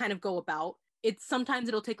 just kind of go about. It's sometimes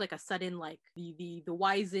it'll take like a sudden, like the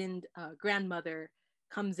wizened grandmother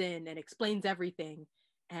comes in and explains everything.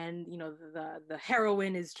 And the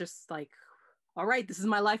heroine is just like, all right, this is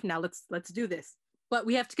my life now. Let's do this. But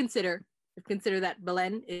we have to consider that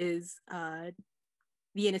Belen is the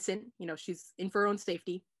innocent. She's in for her own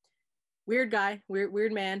safety. Weird guy,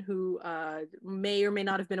 weird man who may or may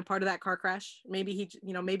not have been a part of that car crash. Maybe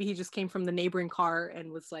he just came from the neighboring car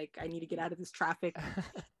and was like, I need to get out of this traffic.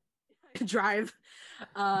 Drive.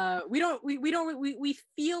 We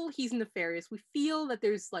feel he's nefarious. We feel that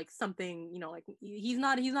there's like something, like he's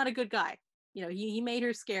not a good guy. He made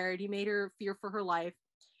her scared. He made her fear for her life,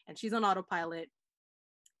 and she's on autopilot.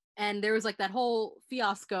 And there was like that whole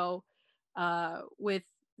fiasco with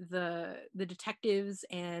the detectives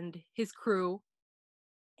and his crew.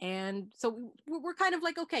 And so we're kind of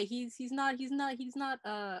like, okay, he's not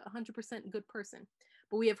 100% good person.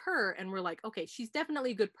 But we have her, and we're like, okay, she's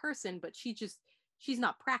definitely a good person, but she's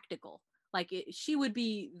not practical. Like she would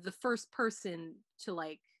be the first person to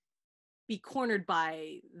like be cornered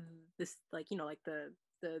by this, like like the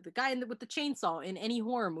guy with the chainsaw in any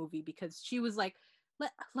horror movie, because she was like,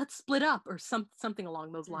 let's split up or something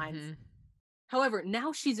along those lines. Mm-hmm. However,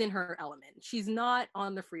 now she's in her element. She's not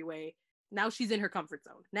on the freeway. Now she's in her comfort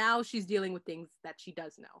zone. Now she's dealing with things that she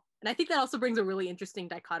does know. And I think that also brings a really interesting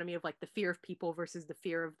dichotomy of like the fear of people versus the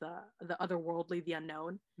fear of the otherworldly, the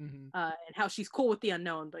unknown, and how she's cool with the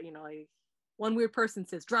unknown. But you know, like, one weird person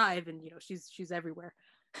says drive, and you know she's everywhere.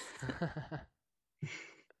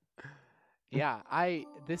 Yeah,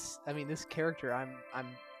 this character, I'm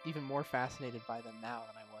even more fascinated by them now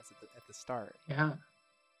than I was at the start. Yeah.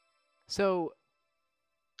 So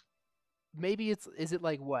maybe is it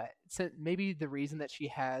like what? So maybe the reason that she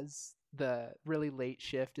has the really late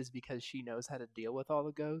shift is because she knows how to deal with all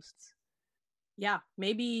the ghosts. Yeah,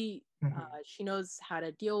 maybe she knows how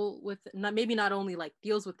to deal with not only like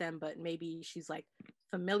deals with them, but maybe she's like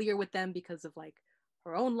familiar with them because of like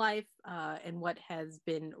her own life and what has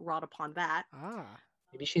been wrought upon that.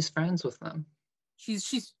 Maybe she's friends with them.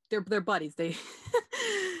 They're buddies. They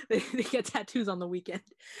they get tattoos on the weekend.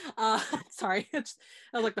 Sorry, that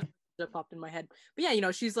was like the first that popped in my head. But yeah, you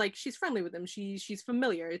know, she's friendly with them. She's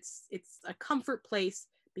familiar. It's a comfort place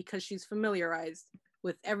because she's familiarized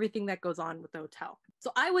with everything that goes on with the hotel.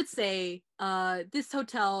 So I would say this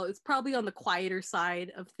hotel is probably on the quieter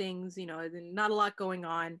side of things, you know, not a lot going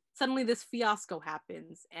on. Suddenly this fiasco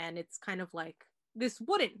happens, and it's kind of like, this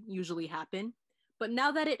wouldn't usually happen. But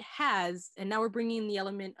now that it has, and now we're bringing in the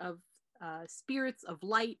element of spirits, of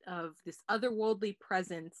light, of this otherworldly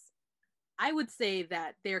presence, I would say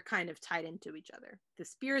that they're kind of tied into each other. The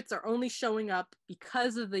spirits are only showing up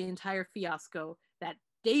because of the entire fiasco that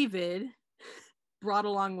David brought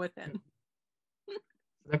along with him.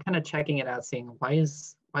 They're kind of checking it out, seeing why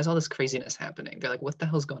is all this craziness happening? They're like, what the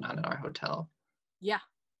hell's going on in our hotel? Yeah.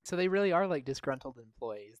 So they really are like disgruntled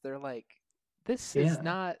employees. They're like, this is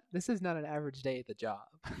not an average day at the job.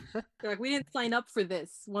 They're like, we didn't sign up for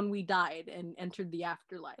this when we died and entered the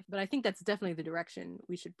afterlife. But I think that's definitely the direction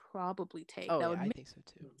we should probably take. Oh, that yeah, would I make think so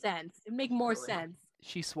too. sense. It'd make more sense.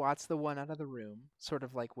 She swats the one out of the room, sort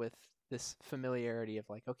of like with this familiarity of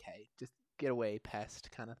like, okay, just get away,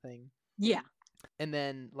 pest kind of thing. Yeah. And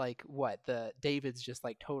then like what? David's just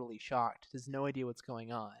like totally shocked, has no idea what's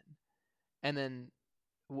going on. And then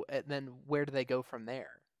where do they go from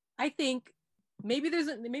there? I think maybe there's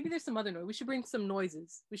some other noise. We should bring some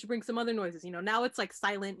noises. We should bring some other noises. You know, now it's like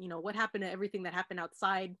silent. You know, what happened to everything that happened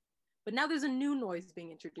outside? But now there's a new noise being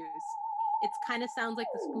introduced. It kind of sounds like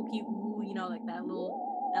the spooky ooh, you know, like that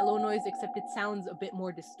little noise, except it sounds a bit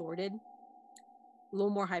more distorted, a little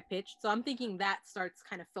more high pitched. So I'm thinking that starts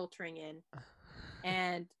kind of filtering in,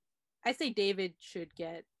 and I say David should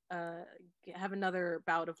have another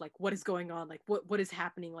bout of like, what is going on? Like, what is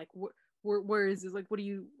happening? Like, where is this? Like,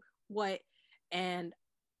 what? And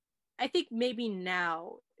I think maybe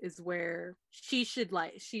now is where she sees the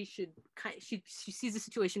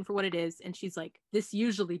situation for what it is, and she's like, this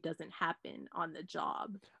usually doesn't happen on the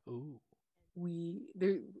job. Ooh.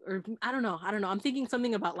 I don't know. I'm thinking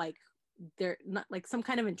something about like they're not like some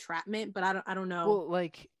kind of entrapment, but I don't know. Well,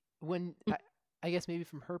 like when I guess maybe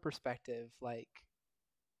from her perspective, like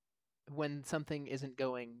when something isn't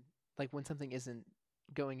going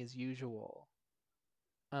as usual,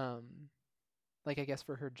 like I guess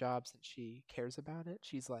for her job, since she cares about it,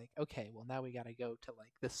 she's like, okay, well now we got to go to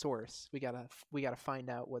like the source. We got to find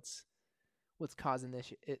out what's causing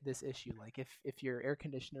this issue. Like if your air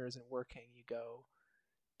conditioner isn't working, you go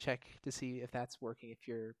check to see if that's working. If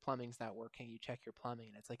your plumbing's not working, you check your plumbing.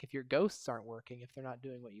 And it's like, if your ghosts aren't working, if they're not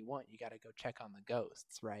doing what you want, you got to go check on the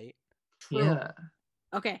ghosts, right? True. Yeah.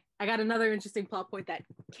 Okay, I got another interesting plot point that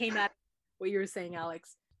came at what you were saying,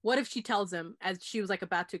 Alex. What if she tells him, as she was like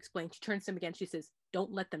about to explain, she turns to him again, she says,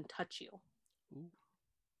 don't let them touch you.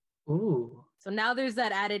 Ooh. So now there's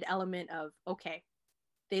that added element of, okay,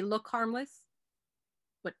 they look harmless,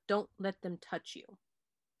 but don't let them touch you.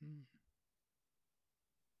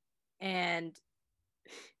 And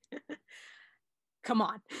come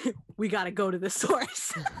on, we got to go to the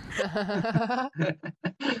source.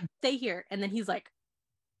 Stay here. And then he's like,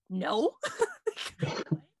 no.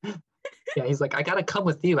 Yeah, he's like, I gotta come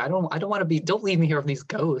with you. I don't want to be. Don't leave me here with these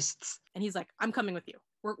ghosts. And he's like, I'm coming with you.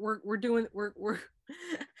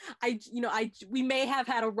 We may have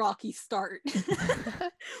had a rocky start,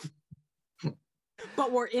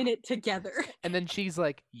 but we're in it together. And then she's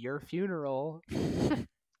like, your funeral.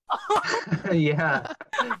 Yeah.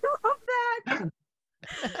 I love that.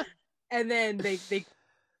 And then they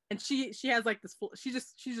and she has like this, she's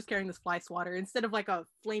just carrying this fly swatter instead of like a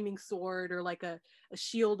flaming sword or like a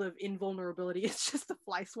shield of invulnerability. It's just a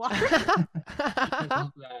fly swatter. I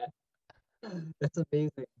love that. That's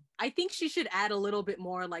amazing. I think she should add a little bit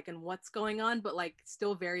more like in what's going on, but like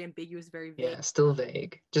still very ambiguous, very vague. Yeah, still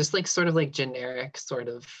vague. Just like sort of like generic sort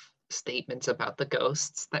of statements about the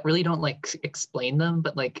ghosts that really don't like explain them,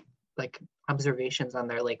 but like observations on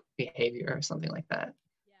their like behavior or something like that.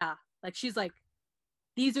 Yeah, like she's like,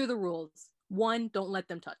 these are the rules. One, don't let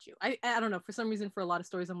them touch you. I don't know, for some reason, for a lot of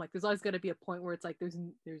stories, I'm like, there's always got to be a point where it's like there's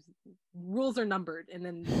rules are numbered, and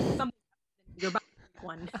then something you're about to break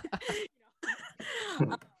one. You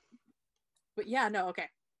know? But yeah, no, okay.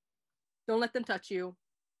 Don't let them touch you.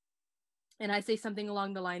 And I say something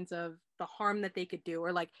along the lines of the harm that they could do,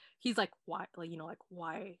 or like he's like, why, like, you know, like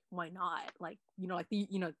why not, like, you know, like the,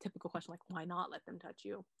 you know, typical question, like, why not let them touch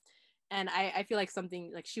you? And I feel like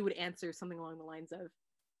something like she would answer something along the lines of,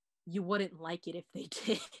 you wouldn't like it if they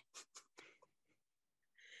did.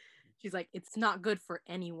 She's like, it's not good for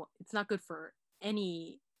anyone. It's not good for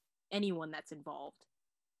anyone that's involved.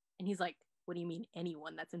 And he's like, what do you mean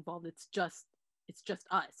anyone that's involved? It's just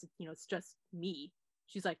us. You know, it's just me.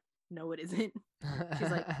 She's like, no, it isn't.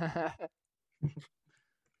 She's like,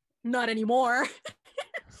 not anymore.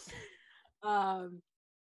 And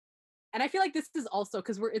I feel like this is also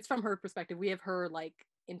because it's from her perspective. We have her like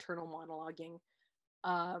internal monologuing.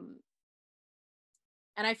 And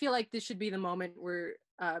I feel like this should be the moment where,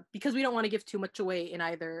 because we don't want to give too much away in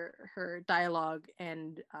either her dialogue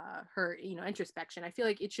and her, you know, introspection. I feel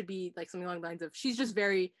like it should be like something along the lines of, she's just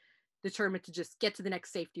very determined to just get to the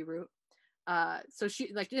next safety route. So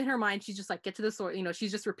she, like, in her mind, she's just like, get to the source. You know,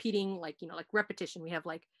 she's just repeating, like, you know, like repetition. We have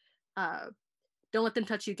like, don't let them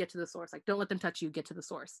touch you, get to the source. Like, don't let them touch you, get to the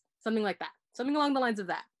source. Something like that. Something along the lines of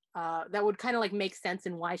that. That would kind of like make sense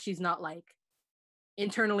in why she's not like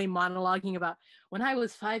internally monologuing about when I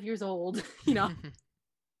was 5 years old, you know.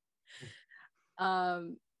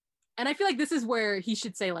 And I feel like this is where he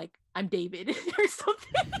should say like, I'm David or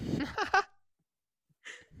something.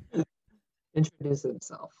 Introduce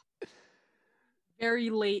himself. Very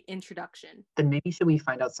late introduction. Then maybe should we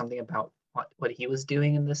find out something about what he was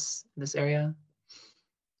doing in this area?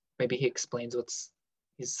 Maybe he explains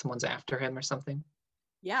someone's after him or something.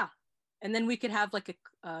 Yeah. And then we could have like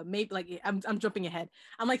a maybe like I'm jumping ahead.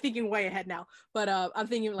 I'm like thinking way ahead now. But I'm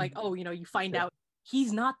thinking like, oh, you know, you find out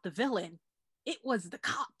he's not the villain. It was the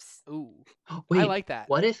cops. Ooh. Wait, I like that.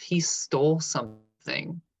 What if he stole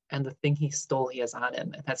something and the thing he stole he has on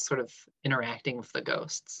him, and that's sort of interacting with the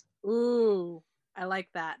ghosts? Ooh, I like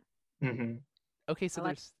that. Mm-hmm. Okay,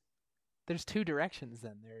 so there's two directions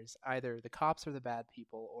then. There's either the cops are the bad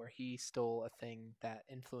people, or he stole a thing that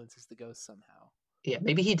influences the ghost somehow. Yeah,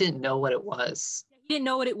 maybe he didn't know what it was. He didn't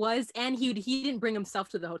know what it was, and he didn't bring himself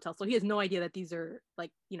to the hotel, so he has no idea that these are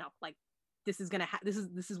like, you know, like this is gonna this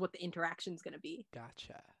is what the interaction is gonna be.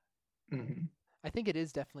 Gotcha. Mm-hmm. I think it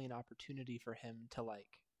is definitely an opportunity for him to like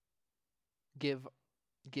give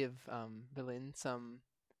Villin some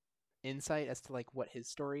insight as to like what his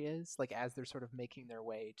story is, like as they're sort of making their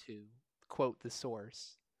way to quote the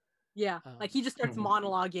source. Yeah, like he just starts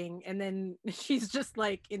monologuing, and then she's just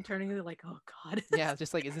like internally like, oh god. Yeah,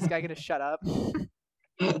 just like, is this guy gonna shut up?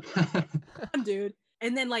 Dude.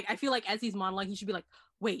 And then like I feel like as he's monologuing, he should be like,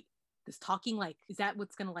 wait, this talking, like, is that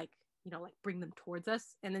what's gonna like, you know, like bring them towards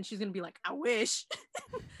us? And then she's gonna be like, I wish.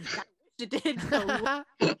 I wish it did. So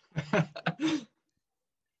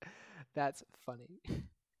That's funny.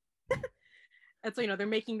 and so, you know, they're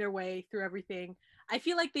making their way through everything. I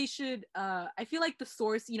feel like they should I feel like the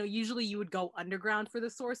source, you know, usually you would go underground for the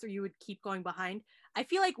source, or you would keep going behind. I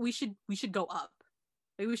feel like we should go up.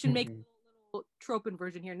 Like we should make a little trope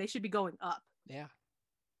inversion here, and they should be going up. Yeah.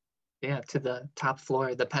 Yeah, to the top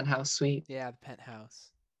floor, the penthouse suite. Yeah, the penthouse.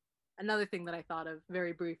 Another thing that I thought of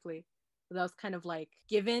very briefly, that was kind of like,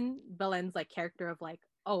 given Belen's like character of like,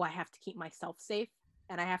 oh, I have to keep myself safe,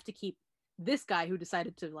 and I have to keep this guy who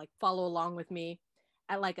decided to like follow along with me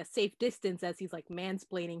at like a safe distance as he's like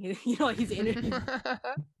mansplaining his, you know, like he's in.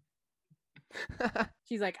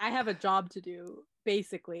 She's like, I have a job to do,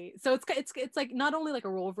 basically. So it's like not only like a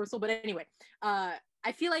role reversal, but anyway,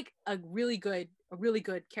 I feel like a really good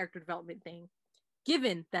character development thing,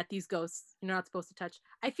 given that these ghosts you're not supposed to touch.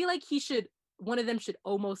 I feel like one of them should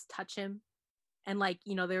almost touch him, and like,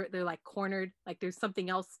 you know, they're like cornered, like there's something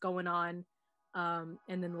else going on, and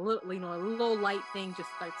then a little light thing just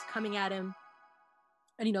starts coming at him,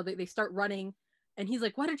 and you know they start running, and he's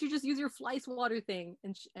like, why don't you just use your fly swatter thing?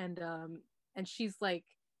 And she's like,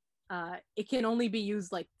 it can only be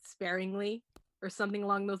used like sparingly or something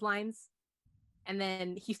along those lines. And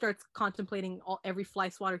then he starts contemplating every fly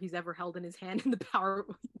swatter he's ever held in his hand and the power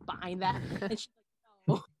behind that. And she's like,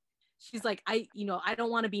 no. She's like, I don't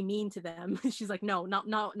want to be mean to them. She's like, no,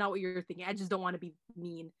 not what you're thinking. I just don't want to be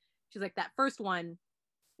mean. She's like, that first one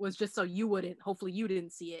was just so hopefully you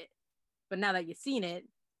didn't see it. But now that you've seen it,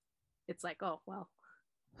 it's like, oh, well.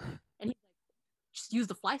 And he's like, just use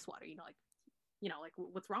the fly swatter, like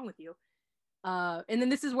what's wrong with you? And then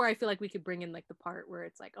this is where I feel like we could bring in like the part where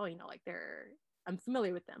it's like, oh, like I'm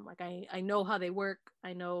familiar with them. Like I know how they work.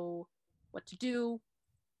 I know what to do.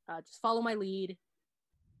 Just follow my lead.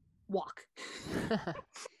 Walk.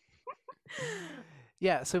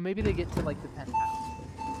 Yeah, so maybe they get to like the penthouse,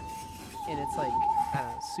 and it's like, I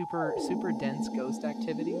don't know, super dense ghost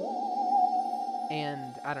activity,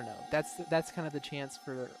 and I don't know. That's kind of the chance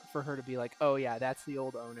for her to be like, oh yeah, that's the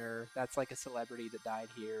old owner. That's like a celebrity that died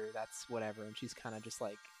here. That's whatever, and she's kind of just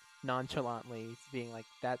like nonchalantly being like,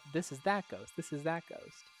 that. This is that ghost. This is that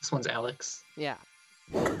ghost. This one's Alex. Yeah.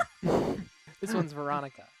 This one's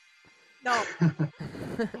Veronica. No.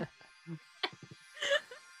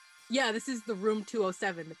 Yeah, this is the room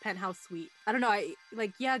 207, the penthouse suite. I don't know, I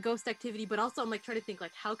like, yeah, ghost activity, but also I'm like trying to think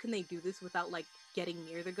like, how can they do this without like getting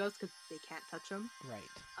near the ghost because they can't touch them? Right.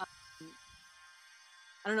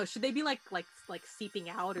 I don't know. Should they be like seeping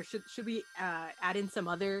out, or should we add in some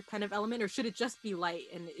other kind of element, or should it just be light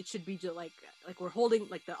and it should be just like we're holding,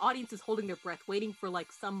 like the audience is holding their breath, waiting for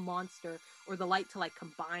like some monster or the light to like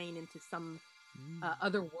combine into some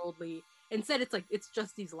otherworldly. Instead, it's like it's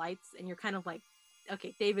just these lights, and you're kind of like,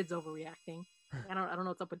 okay, David's overreacting. I don't know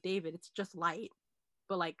what's up with David. It's just light,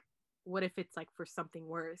 but like, what if it's like for something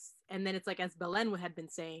worse? And then it's like, as Belen had been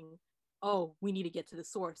saying, oh, we need to get to the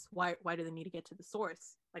source. Why do they need to get to the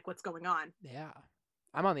source? Like, what's going on? Yeah.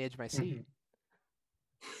 I'm on the edge of my seat.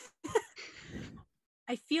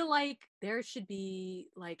 I feel like there should be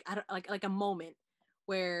like, I don't like a moment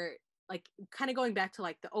where like kind of going back to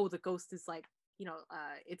like the ghost is like,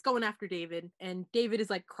 it's going after David, and David is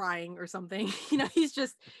like crying or something. He's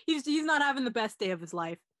not having the best day of his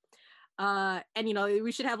life. And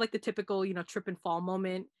we should have like the typical, trip and fall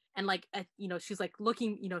moment. And like, she's like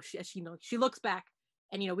looking, she looks back,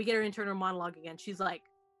 and we get her internal monologue again. She's like,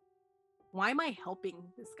 why am I helping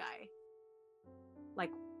this guy?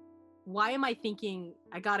 Like, why am I thinking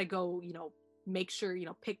I gotta go, make sure,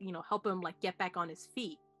 help him like get back on his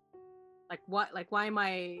feet? Like what? Like why am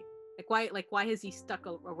I? Why has he stuck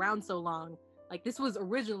around so long? Like this was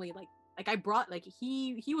originally like I brought, like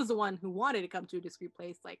he was the one who wanted to come to a discreet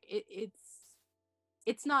place. Like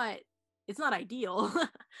it's not ideal.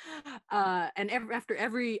 And after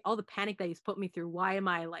all the panic that he's put me through, why am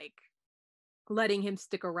I like letting him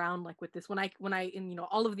stick around like with this when I in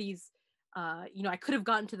all of these I could have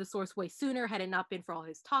gotten to the source way sooner had it not been for all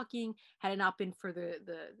his talking, had it not been for the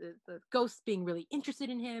ghosts being really interested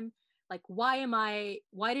in him. Like why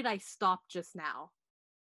did I stop just now?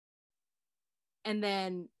 And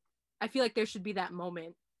then I feel like there should be that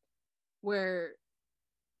moment where,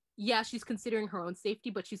 yeah, she's considering her own safety,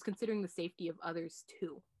 but she's considering the safety of others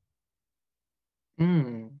too.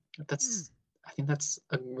 I think that's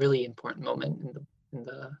a really important moment in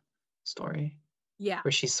the story. Yeah.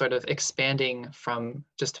 Where she's sort of expanding from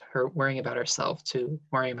just her worrying about herself to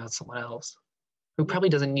worrying about someone else who probably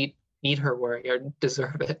doesn't need her worry or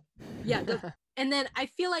deserve it. Yeah. And then I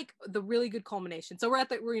feel like the really good culmination. So we're at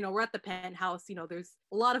the penthouse, there's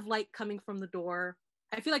a lot of light coming from the door.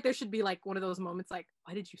 I feel like there should be like one of those moments like,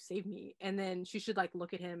 why did you save me? And then she should like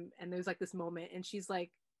look at him, and there's like this moment, and she's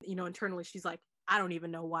like, internally she's like, I don't even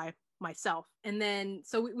know why myself. And then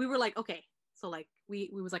so we were like, okay, so like we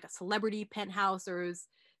was like a celebrity penthouse, or is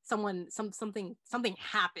something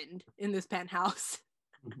happened in this penthouse.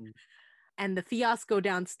 Mm-hmm. And the fiasco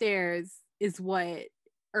downstairs is what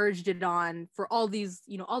urged it on for all these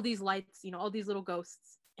lights, all these little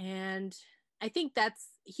ghosts. And I think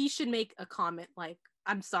he should make a comment like,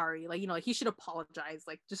 I'm sorry, like, he should apologize,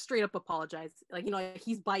 like just straight up apologize. Like,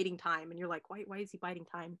 he's biding time, and you're like, why is he biding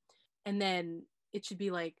time? And then it should be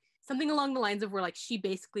like something along the lines of where like she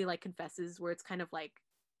basically like confesses, where it's kind of like,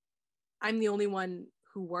 I'm the only one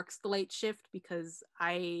who works the late shift because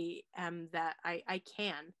I am that I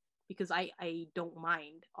can, because I don't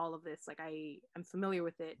mind all of this. Like I'm familiar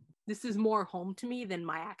with it. This is more home to me than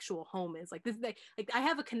my actual home is. Like this, like I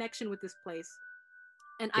have a connection with this place,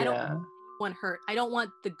 and I don't want anyone hurt. I don't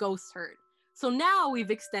want the ghosts hurt. So now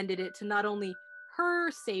we've extended it to not only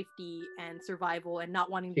her safety and survival and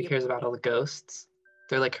not wanting to She cares about all the ghosts.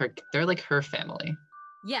 They're like her family.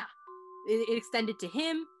 Yeah. It extended to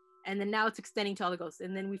him, and then now it's extending to all the ghosts.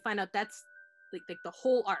 And then we find out that's like the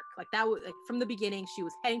whole arc. Like that was like from the beginning, she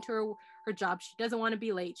was heading to her job. She doesn't want to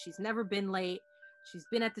be late. She's never been late. She's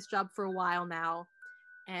been at this job for a while now.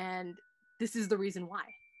 And this is the reason why.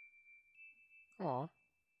 Aw.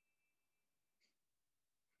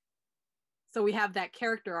 So we have that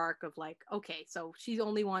character arc of like, okay, so she's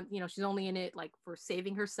only in it like for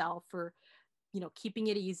saving herself, for keeping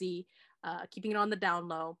it easy, keeping it on the down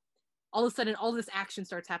low. all of a sudden all this action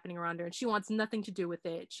starts happening around her and she wants nothing to do with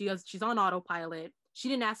it. She's on autopilot. She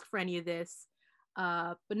didn't ask for any of this.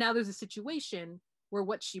 But now there's a situation where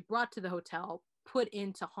what she brought to the hotel put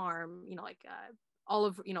into harm,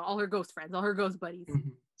 all her ghost friends, all her ghost buddies. Mm-hmm.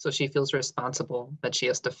 So she feels responsible that she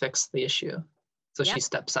has to fix the issue. So Yep. she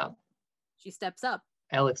steps up. She steps up.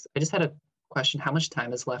 Alex, I just had a question. How much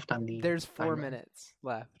time is left on the There's 4 timer? minutes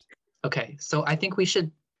left. Okay, so I think we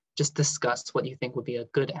should just discuss what you think would be a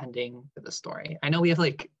good ending for the story. I know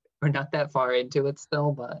we're not that far into it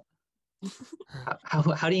still, but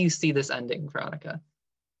how do you see this ending, Veronica?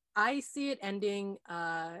 I see it ending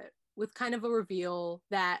with kind of a reveal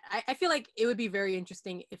that I feel like it would be very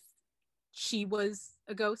interesting if she was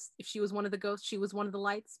a ghost, if she was one of the ghosts, she was one of the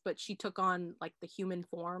lights, but she took on like the human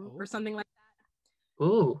form or something like that.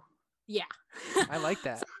 Ooh. Yeah. I like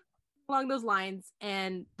that. So, along those lines,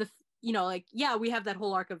 and we have that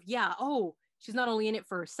whole arc of, she's not only in it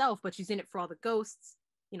for herself, but she's in it for all the ghosts,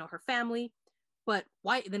 her family. But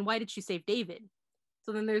why did she save David?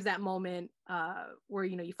 So then there's that moment where,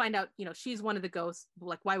 you find out, she's one of the ghosts.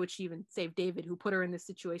 Like, why would she even save David, who put her in this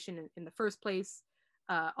situation in the first place?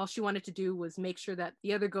 All she wanted to do was make sure that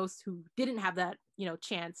the other ghosts who didn't have that,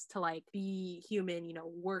 chance to like be human,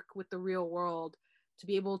 work with the real world, to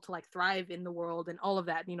be able to like thrive in the world and all of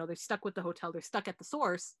that, they're stuck with the hotel, they're stuck at the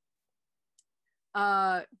source.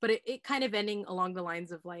 But it kind of ending along the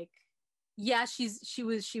lines of like, yeah, she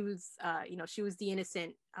was the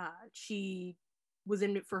innocent. She was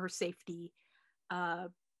in it for her safety.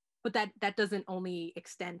 But that doesn't only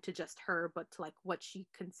extend to just her, but to like what she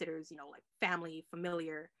considers, like family,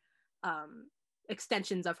 familiar,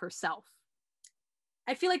 extensions of herself.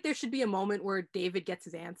 I feel like there should be a moment where David gets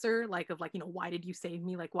his answer, like of like, why did you save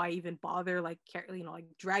me? Like, why even bother? Like, like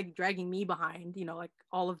dragging me behind, like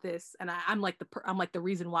all of this. And I'm like the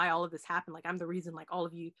reason why all of this happened. Like, I'm the reason, like all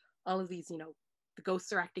of these, the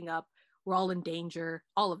ghosts are acting up. We're all in danger.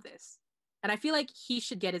 All of this. And I feel like he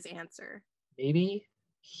should get his answer. Maybe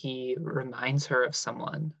he reminds her of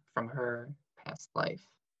someone from her past life.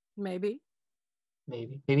 Maybe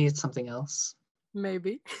it's something else.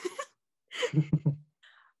 Maybe.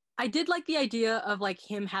 I did like the idea of like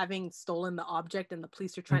him having stolen the object and the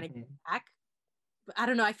police are trying to get back. But I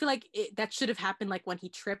don't know. I feel like that should have happened like when he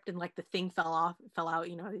tripped and like the thing fell out,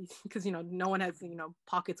 because no one has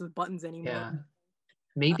pockets with buttons anymore. Yeah.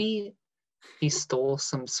 Maybe he stole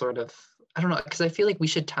some sort of, I don't know, because I feel like we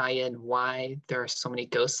should tie in why there are so many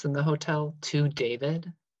ghosts in the hotel to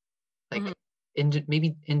David. Like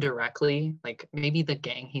maybe indirectly, like maybe the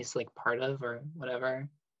gang he's like part of or whatever,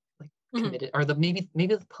 like committed, or maybe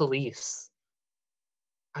the police.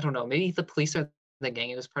 I don't know. Maybe the police or the gang.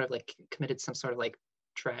 It was part of like committed some sort of like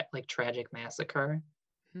tragic massacre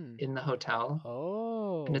in the hotel.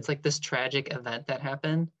 Oh. And it's like this tragic event that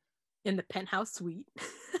happened in the penthouse suite.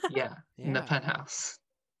 yeah, in the penthouse.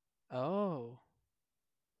 Oh.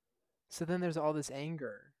 So then there's all this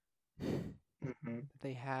anger that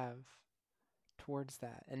they have towards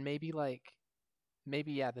that. And maybe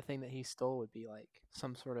the thing that he stole would be like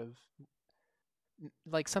some sort of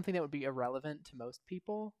like something that would be irrelevant to most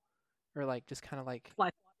people, or like just kind of like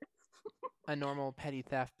a normal petty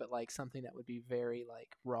theft, but like something that would be very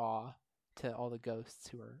like raw to all the ghosts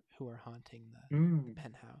who are haunting the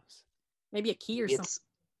penthouse. Maybe a key or something.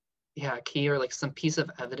 Yeah, a key or like some piece of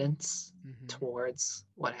evidence towards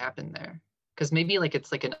what happened there. Because maybe like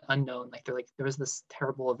it's like an unknown, like there was this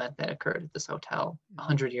terrible event that occurred at this hotel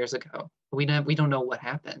 100 years ago. We don't know what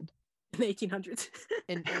happened in the 1800s.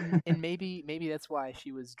 and maybe that's why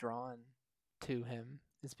she was drawn to him,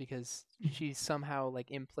 is because she somehow like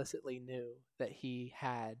implicitly knew that he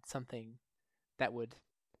had something that would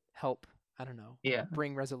help, I don't know,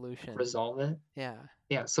 bring resolution, resolve it.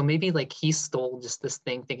 Yeah, so maybe like he stole just this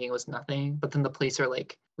thing thinking it was nothing, but then the police are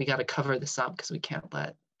like, we got to cover this up because we can't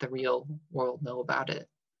let the real world know about it.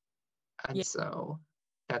 And so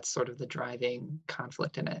that's sort of the driving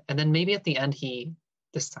conflict in it. And then maybe at the end he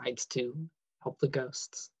decides to help the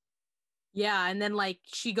ghosts. Yeah, and then like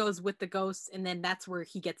she goes with the ghosts, and then that's where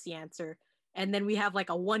he gets the answer. And then we have like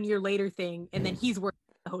a 1 year later thing, and then he's working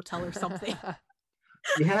at the hotel or something.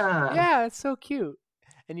 Yeah, it's so cute.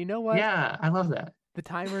 And you know what? Yeah, I love that. The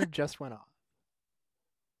timer just went off.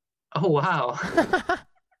 Oh wow.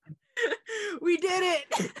 We did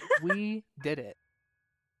it. We did it.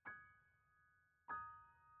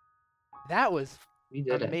 That was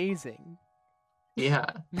amazing. Yeah.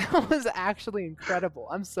 That was actually incredible.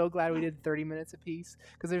 I'm so glad we did 30 minutes apiece,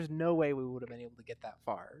 because there's no way we would have been able to get that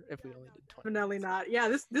far if we only did 20. Definitely not. Yeah,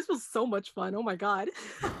 this was so much fun. Oh my god.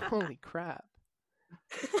 Holy crap.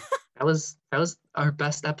 That was our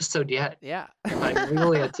best episode yet. Yeah. Like, we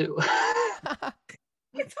only had two.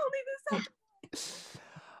 It's only the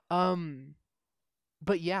second.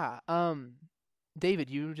 But yeah, David,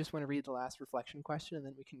 you just want to read the last reflection question and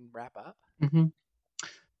then we can wrap up? Mm-hmm.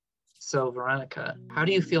 So, Veronica, how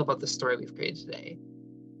do you feel about the story we've created today?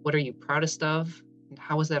 What are you proudest of? And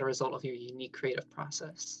how was that a result of your unique creative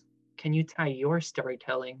process? Can you tie your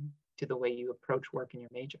storytelling to the way you approach work in your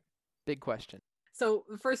major? Big question. So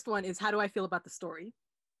the first one is, how do I feel about the story?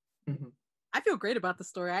 Mm-hmm. I feel great about the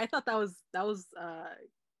story. I thought that was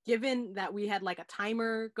given that we had like a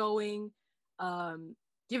timer going,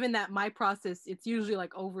 given that my process, it's usually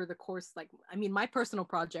like over the course, like, I mean, my personal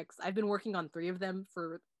projects, I've been working on 3 of them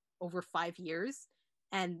for over 5 years,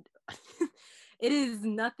 and it is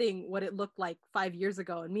nothing what it looked like 5 years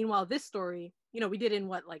ago. And meanwhile, this story, we did in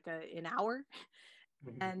what, like an hour.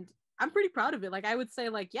 Mm-hmm. And I'm pretty proud of it. Like, I would say,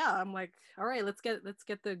 like, yeah, I'm like, all right, let's get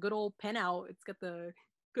the good old pen out. Let's get the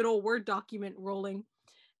good old Word document rolling,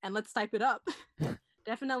 and let's type it up.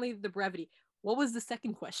 Definitely the brevity. What was the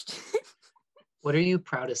second question? What are you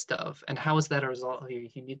proudest of? And how was that a result of your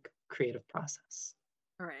unique creative process?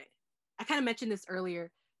 All right. I kind of mentioned this earlier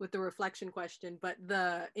with the reflection question, but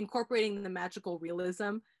the incorporating the magical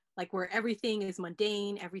realism, like where everything is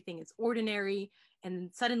mundane, everything is ordinary, and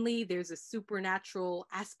suddenly there's a supernatural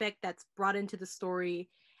aspect that's brought into the story,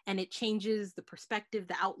 and it changes the perspective,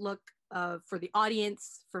 the outlook for the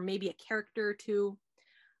audience, for maybe a character or two.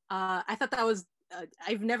 I thought that was,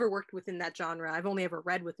 I've never worked within that genre. I've only ever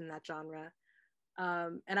read within that genre.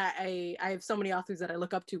 And I have so many authors that I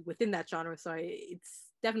look up to within that genre. So it's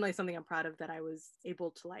definitely something I'm proud of, that I was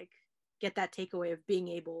able to like get that takeaway of being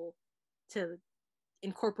able to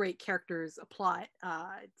incorporate characters, a plot,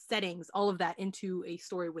 settings, all of that into a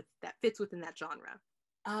story that fits within that genre.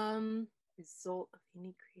 Result of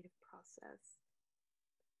unique creative process.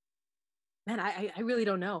 Man, I really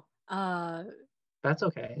don't know. That's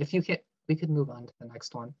okay. If you can't, we could move on to the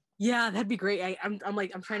next one. Yeah, that'd be great. I'm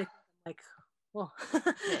trying to like, well.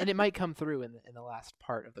 And it might come through in the last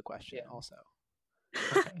part of the question also.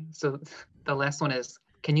 Okay, so the last one is,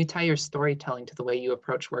 can you tie your storytelling to the way you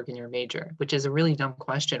approach work in your major? Which is a really dumb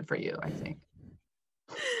question for you, I think.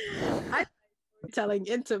 I telling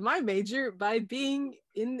into my major by being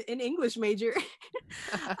in an English major.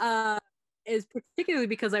 Is particularly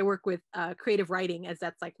because I work with creative writing, as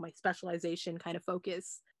that's like my specialization kind of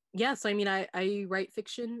focus. Yeah, so I mean, I write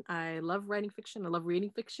fiction. I love writing fiction. I love reading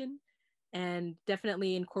fiction, and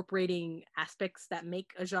definitely incorporating aspects that make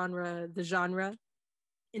a genre the genre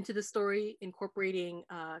into the story, incorporating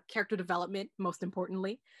character development, most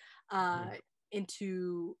importantly,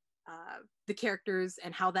 into the characters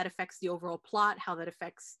and how that affects the overall plot, how that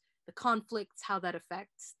affects the conflicts, how that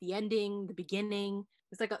affects the ending, the beginning.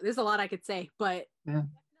 There's a lot I could say, but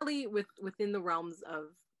definitely within the realms of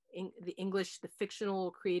the English, the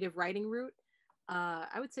fictional creative writing route,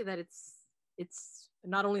 I would say that it's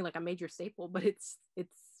not only like a major staple, but it's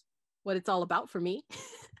what it's all about for me.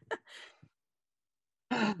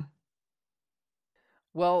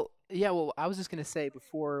 Well, yeah, well, I was just going to say,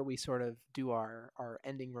 before we sort of do our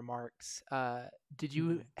ending remarks, did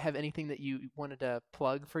you have anything that you wanted to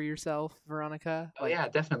plug for yourself, Veronica? Oh, yeah,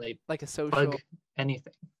 definitely. Like a social... Plug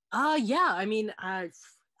anything. Yeah, I mean, I'm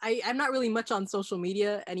not really much on social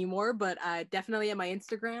media anymore, but definitely at my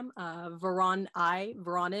Instagram, verone.c.u.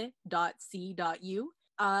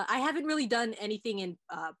 I haven't really done anything in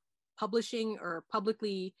publishing or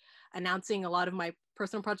publicly announcing a lot of my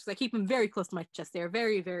personal projects. I keep them very close to my chest. They're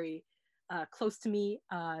very, very close to me.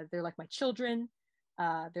 They're like my children.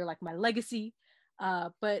 They're like my legacy.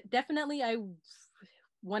 But definitely,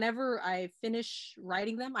 whenever I finish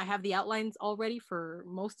writing them, I have the outlines all ready for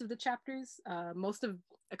most of the chapters. A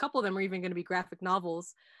couple of them are even going to be graphic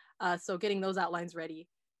novels. So getting those outlines ready.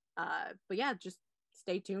 But yeah, just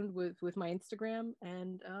stay tuned with my Instagram.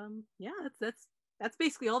 And yeah, that's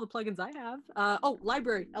basically all the plugins I have.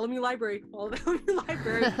 Library, LMU Library, all the LMU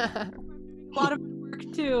Library. A lot of work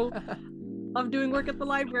too. Love doing work at the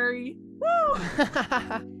library. Woo!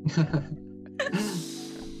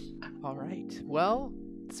 All right. Well,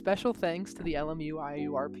 special thanks to the LMU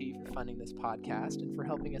IURP for funding this podcast and for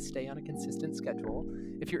helping us stay on a consistent schedule.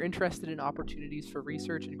 If you're interested in opportunities for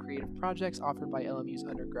research and creative projects offered by LMU's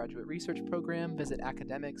undergraduate research program, visit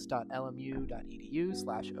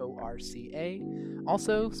academics.lmu.edu/ORCA.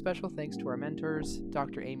 Also, special thanks to our mentors,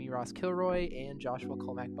 Dr. Amy Ross Kilroy and Joshua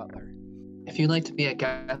Colmack Butler. If you'd like to be a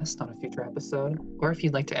guest on a future episode, or if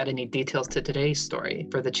you'd like to add any details to today's story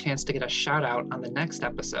for the chance to get a shout out on the next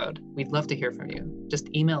episode, we'd love to hear from you. Just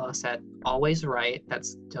email us at alwayswrite,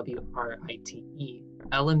 that's WRITE,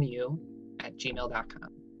 LMU @gmail.com.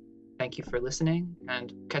 thank you for listening,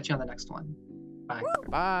 and catch you on the next one. Bye.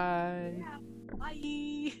 Bye.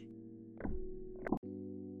 Bye.